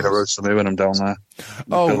 Cooking a roast for me when I'm down there.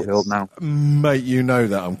 Oh, now. Mate, you know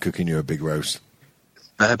that I'm cooking you a big roast.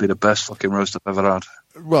 That'd be the best fucking roast I've ever had.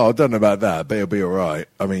 Well, I don't know about that, but it'll be all right.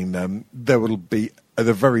 I mean, there will be, at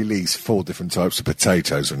the very least, 4 different types of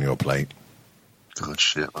potatoes on your plate. Good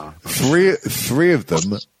shit, man. Three of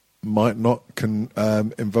them might not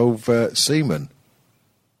involve semen.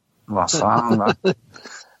 Well,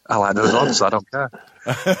 I like those odds. I don't care.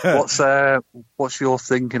 What's your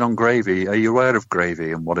thinking on gravy? Are you aware of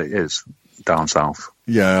gravy and what it is down south?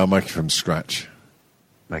 Yeah, I'll make it from scratch.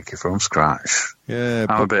 Make it from scratch. Yeah,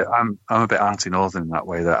 I'm a bit anti-northern in that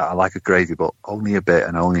way. That I like a gravy, but only a bit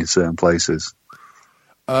and only in certain places.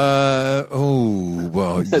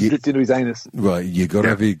 Well, dipped into his anus. Right, you got to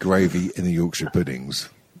have your gravy in the Yorkshire puddings.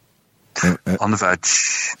 On the veg,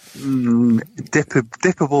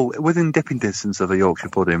 dippable within dipping distance of a Yorkshire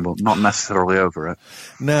pudding, but not necessarily over it.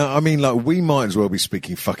 Now, I mean, like, we might as well be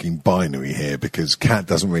speaking fucking binary here because Kat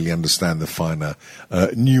doesn't really understand the finer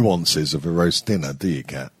nuances of a roast dinner, do you,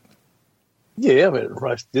 Kat? Yeah, I mean,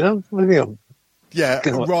 roast dinner. What do you think? Yeah,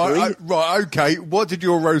 right, okay. What did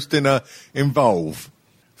your roast dinner involve?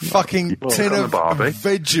 Fucking tin of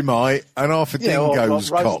Vegemite and half a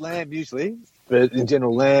dingo's roast cock. Lamb usually, but in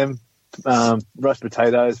general, lamb, roast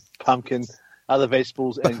potatoes, pumpkin, other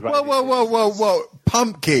vegetables, and gravy. Whoa.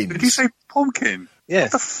 Pumpkin. Did you say pumpkin? Yeah.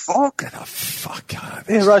 What the fuck? Get the fuck out of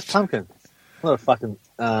Yeah, roast pumpkin. Not a fucking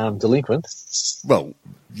delinquent. Well,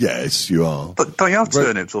 yes, you are. But don't you have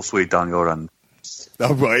turnips or sweet down your end?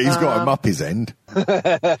 Oh, right, he's got him up his end.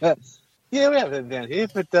 Yeah, we have them down here,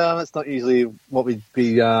 but that's not usually what we'd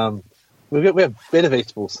be. We have better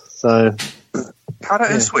vegetables, so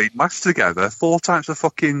Carrot and sweet mashed together, 4 types of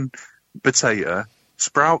fucking potato,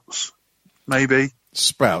 sprouts, maybe.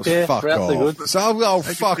 Sprouts, Yeah, fuck sprouts are off. good. So,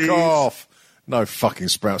 fuck off. No fucking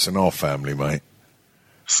sprouts in our family, mate.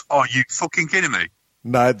 Are you fucking kidding me?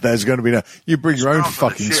 No, there's going to be no. You bring your own Sprouts are the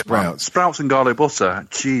fucking shit, sprouts. man. Sprouts and garlic butter.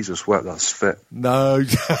 Jesus, wet, that's fit. No,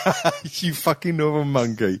 you fucking northern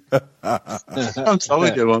monkey. I'm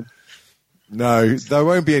telling you, man. No, there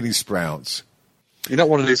won't be any sprouts. You're not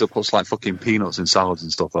one of these that puts like fucking peanuts in salads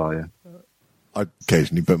and stuff, are you? I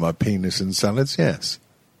occasionally put my penis in salads, yes.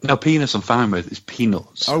 No, peanuts I'm fine with. It's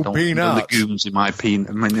peanuts. Oh, Don't peanuts. put legumes in my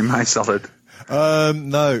salad.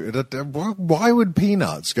 No. Why would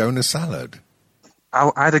peanuts go in a salad? I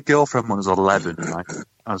had a girlfriend when I was 11. And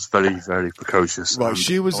I was very, very precocious. Right,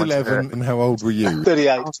 she was 11, and how old were you?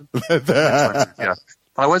 38. Yeah.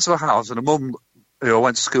 I went to her house, and a mum who I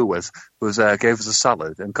went to school with gave us a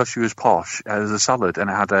salad, and because she was posh, it was a salad, and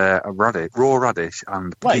it had a raw radish,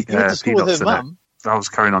 and Wait, you went to school with peanuts her in mum? it. I was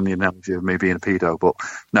carrying on the analogy of me being a pedo, but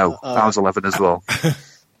no, I was 11 as well.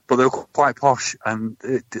 But they were quite posh, and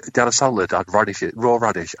they had a salad, had raw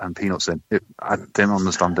radish, and peanuts in. I didn't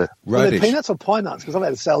understand it. Were they Radish. peanuts or pine nuts? Because I've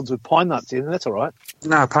had salads with pine nuts in, and that's all right.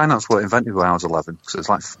 No, pine nuts were invented when I was 11, so it's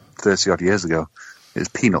like 30 odd years ago. It was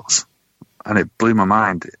peanuts, and it blew my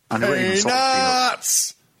mind. And it wasn't even salt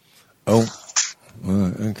peanuts. Oh,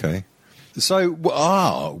 okay. So,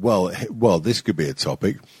 well, this could be a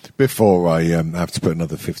topic. Before I have to put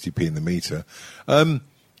another 50p in the meter,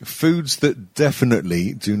 foods that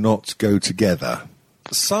definitely do not go together.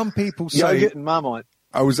 Some people say... Yogurt and Marmite.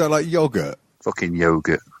 Oh, is that like yogurt? Fucking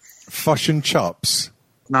yogurt. Fish and chops?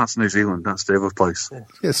 No, it's New Zealand. That's the other place.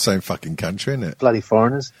 Yeah, same fucking country, isn't it? Bloody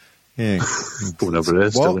foreigners. Yeah. Whatever it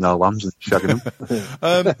is, What? stealing our lambs and shagging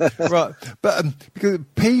them. Right, but because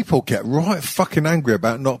people get right fucking angry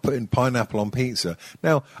about not putting pineapple on pizza.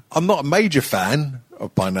 Now, I'm not a major fan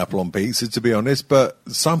of pineapple on pizza, to be honest, but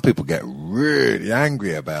some people get really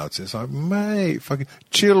angry about it. It's like, mate, fucking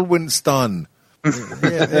chill, Winston.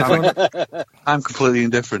 I'm completely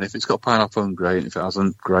indifferent. If it's got pineapple on, great. If it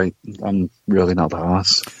hasn't, great. I'm really not the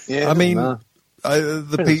arse. Yeah, I mean, no.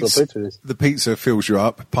 the pizza fills you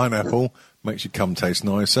up. Pineapple makes your cum taste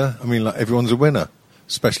nicer. I mean, like, everyone's a winner,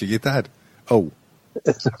 especially your dad. Oh,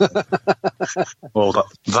 Well,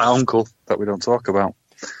 that uncle that we don't talk about.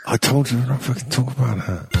 I told you not fucking talk about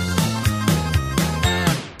her.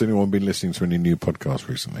 Has anyone been listening to any new podcasts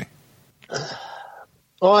recently?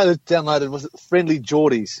 I downloaded, was it Friendly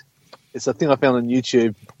Geordies? It's a thing I found on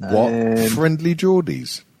YouTube. What? And Friendly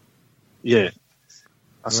Geordies? yeah.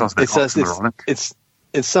 That sounds a bit oxymoronic.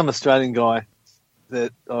 It's some Australian guy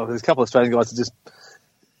that, there's a couple of Australian guys that just,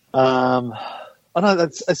 I don't know,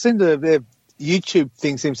 it seemed to, their YouTube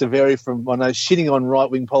thing seems to vary from, I know, shitting on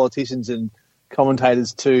right-wing politicians and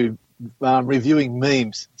commentators to reviewing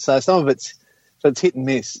memes. So some of it's hit and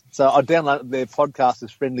miss. So I downloaded their podcast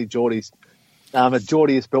as Friendly Geordies.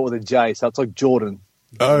 Geordie is spelled with a J, so it's like Jordan.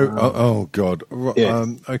 Oh, God. Yeah.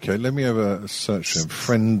 Okay, let me have a search then.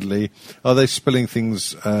 Friendly. Are they spelling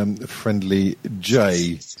things friendly?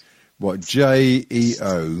 J. What?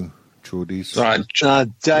 J-E-O. Geordies. Right.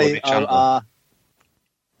 J-O-R.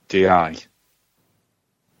 D-I-E-S.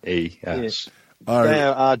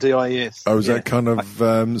 J-O-R-D-I-S. Oh, is Yeah. that kind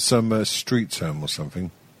of some street term or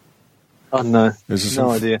something? Oh, no. Is there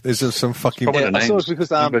No idea. Is there some fucking... Probably Yeah, the I saw names. it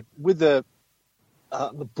because with the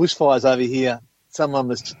bushfires over here, some of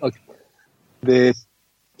them,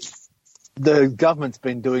 the government's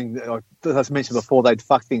been doing, as I mentioned before, they'd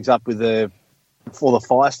fuck things up with before the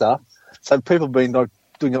fire stuff. So people have been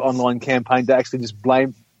doing an online campaign to actually just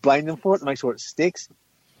blame them for it and make sure it sticks.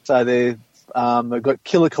 So they've got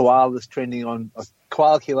Killer Koala that's trending on,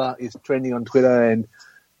 Koala Killer is trending on Twitter, and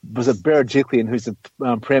was it Berejiklian, who's the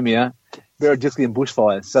Premier, Berejiklian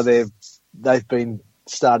bushfires. So they've been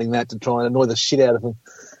starting that to try and annoy the shit out of them.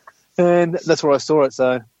 And that's where I saw it.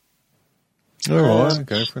 So, all right,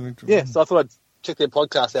 okay. Yeah, so I thought I'd check their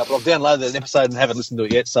podcast out, but I've downloaded an episode and haven't listened to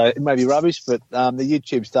it yet, so it may be rubbish, but the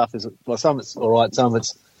YouTube stuff is, well, some of it's all right, some of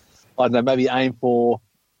it's, I don't know, maybe aimed for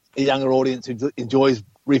a younger audience who enjoys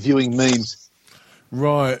reviewing memes.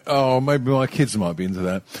 Right. Oh, maybe my kids might be into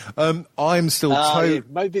that. I'm still yeah,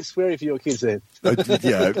 maybe a bit sweary for your kids then.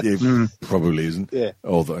 yeah, probably isn't. Yeah.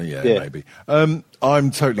 Although, maybe. I'm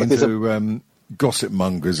totally into gossip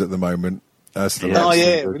mongers at the moment. That's the Oh,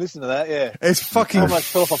 yeah, we listened to that, yeah. It's fucking... I almost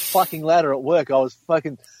fell off a fucking ladder at work. I was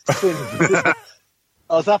fucking... I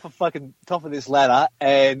was up a fucking top of this ladder,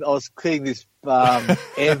 and I was cleaning this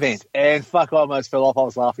air vent, and fuck, I almost fell off. I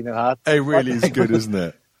was laughing that hard. It really is good, isn't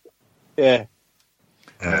it? Yeah.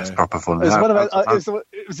 Yeah, it's proper fun. It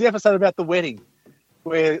was the episode about the wedding,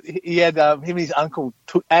 where he had him and his uncle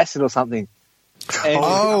took acid or something.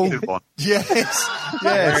 And yes.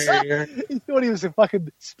 He thought he was a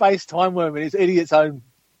fucking space-time worm, and he's eating its own...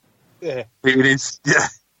 Yeah. It is, yeah.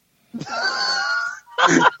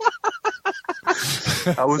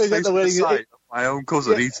 I was facing the sight of my own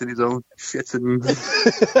cousin eating his own shit. And...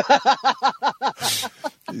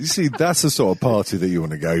 You see, that's the sort of party that you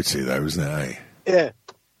want to go to, though, isn't it, eh? Yeah.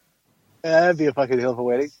 That'd be a fucking hell of a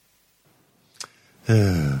wedding.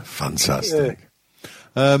 Fantastic.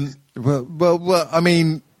 Yeah. Well, I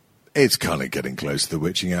mean, it's kind of getting close to the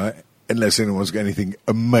witching hour, unless anyone's got anything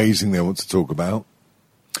amazing they want to talk about.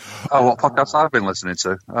 Oh, what podcast I've been listening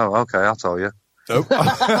to? Oh, okay, I'll tell you.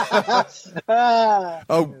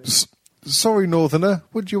 Sorry, Northerner.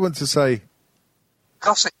 What do you want to say?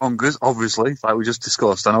 Gossip mongers, obviously, like we just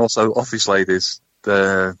discussed, and also Office Ladies.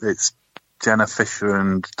 It's Jenna Fisher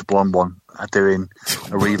and the blonde one are doing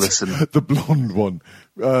a re-listen. The blonde one.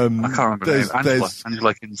 I can't remember her name.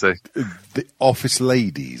 Angela Kinsey. The Office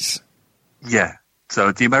Ladies. Yeah.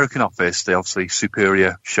 So the American Office, the obviously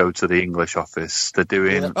superior show to the English Office. They're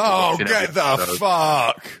doing... Oh, get the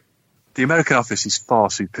fuck! The American Office is far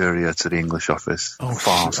superior to the English Office.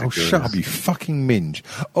 Far superior. Shut up, you fucking minge.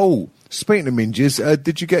 Oh, speaking of minges,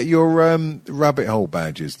 did you get your rabbit hole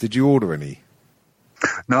badges? Did you order any?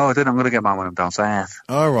 No, I didn't. I'm going to get mine when I'm downstairs.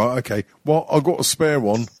 All right, okay. Well, I've got a spare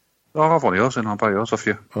one. Oh, I'll have one of yours and I'll buy yours off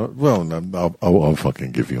you. Well, no, I'll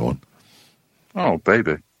fucking give you one. Oh,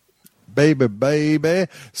 baby. Baby.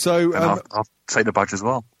 So I'll take the badge as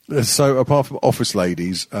well. So apart from Office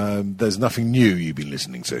Ladies, there's nothing new you've been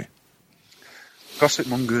listening to? Gossip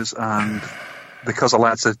mongers, and because I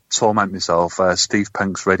like to torment myself, Steve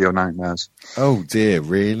Penk's Radio Nightmares. Oh dear,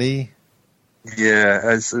 really?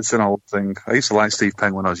 Yeah, it's an old thing. I used to like Steve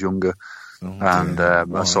Penk when I was younger, and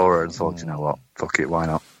I saw her and thought, you know what, fuck it, why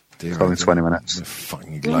not? It's only 20 minutes.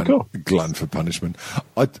 Fucking gland for punishment.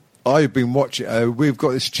 I've been watching. We've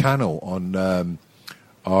got this channel on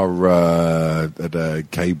our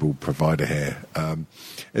cable provider here.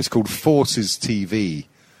 It's called Forces TV.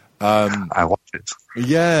 I watch it.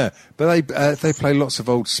 Yeah, but they play lots of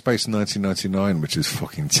old Space 1999, which is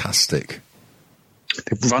fucking tastic.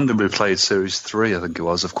 They randomly played Series 3, I think it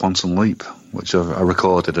was, of Quantum Leap, which I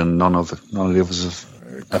recorded, and none of the others have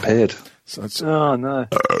appeared. Oh, no.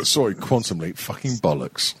 Sorry, Quantum Leap, fucking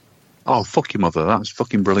bollocks. Oh, fuck your mother, that's a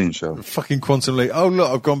fucking brilliant show. Fucking Quantum Leap. Oh, look,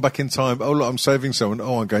 I've gone back in time. Oh, look, I'm saving someone.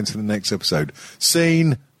 Oh, I'm going to the next episode.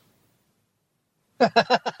 Scene.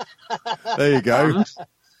 There you go.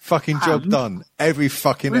 Fucking job done. Every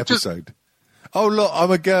fucking episode. Oh, look,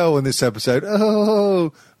 I'm a girl in this episode.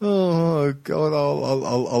 Oh, God,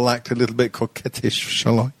 I'll act a little bit coquettish,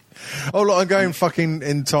 shall I? Oh, look, I'm going fucking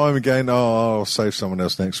in time again. Oh, I'll save someone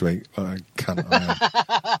else next week. I can't.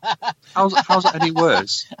 How's it any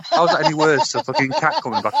worse? How's it any worse to fucking Cat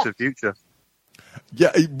coming back to the future?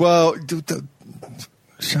 Yeah, well,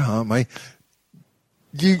 shut up, mate.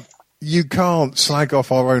 You can't slag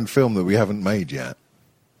off our own film that we haven't made yet.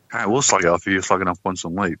 I will slag it off if you're slagging off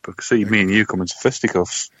Quantum Leap. Because see, me and you come into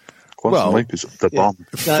fisticuffs. Quantum Leap is the bomb.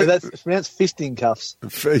 No, that's pronounced fisting cuffs.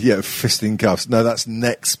 Yeah, fisting cuffs. No, that's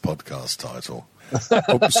next podcast title.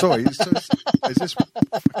 Oh, sorry, is this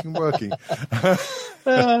fucking working? I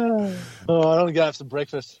want to go have some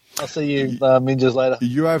breakfast. I'll see you ninjas later.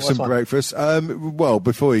 You have some breakfast. Well,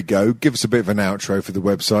 before you go, give us a bit of an outro for the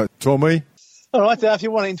website. Tommy? All right, if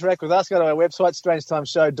you want to interact with us, go to our website,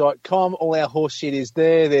 strangetimeshow.com. All our horse shit is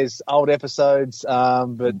there. There's old episodes,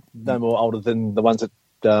 but no more older than the ones that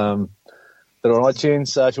are on iTunes.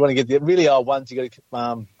 So if you want to get the really old ones, you got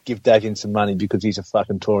to give Dakin some money because he's a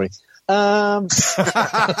fucking Tory. You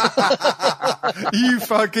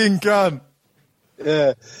fucking cunt.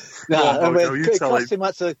 Yeah. No, it costs too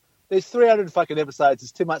much to there's 300 fucking episodes.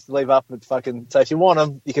 It's too much to leave up. But fucking, so if you want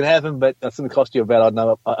them, you can have them, but it's going to cost you about, I don't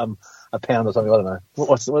know, a pound or something. I don't know.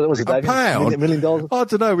 What's it, David? A pound? $1 million? I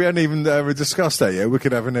don't know. We haven't even discussed that yet. We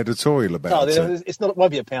could have an editorial about it. No, it's not. It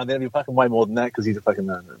won't be a pound. It'll be fucking way more than that because he's a fucking.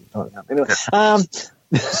 Anyway,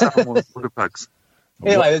 700 bags.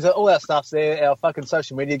 Anyway, there's all our stuff's there. Our fucking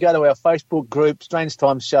social media. Go to our Facebook group, Strange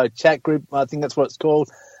Times Show chat group. I think that's what it's called.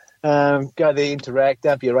 Go there, interact.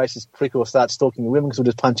 Don't be a racist prick or start stalking the women because we'll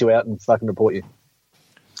just punch you out and fucking report you.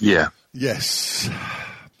 Yeah. Yes.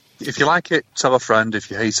 If you like it, tell a friend.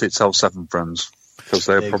 If you hate it, tell 7 friends. Because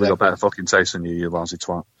they've probably got better fucking taste than you, you lousy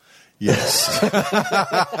twat. Yes.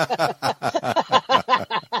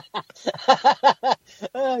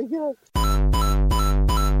 Oh, God.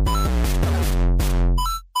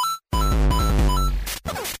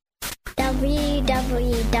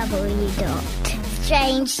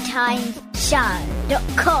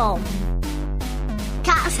 www.strangetimeshow.com.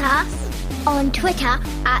 Catch us on Twitter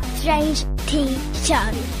at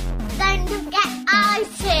StrangeTShow. Don't forget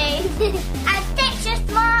iTunes and Stitcher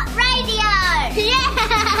Smart Radio.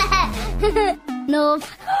 Yeah!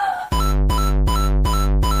 North.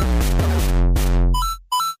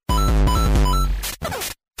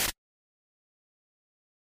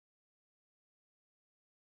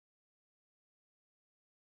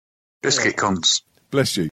 Biscuit cunts.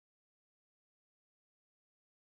 Bless you.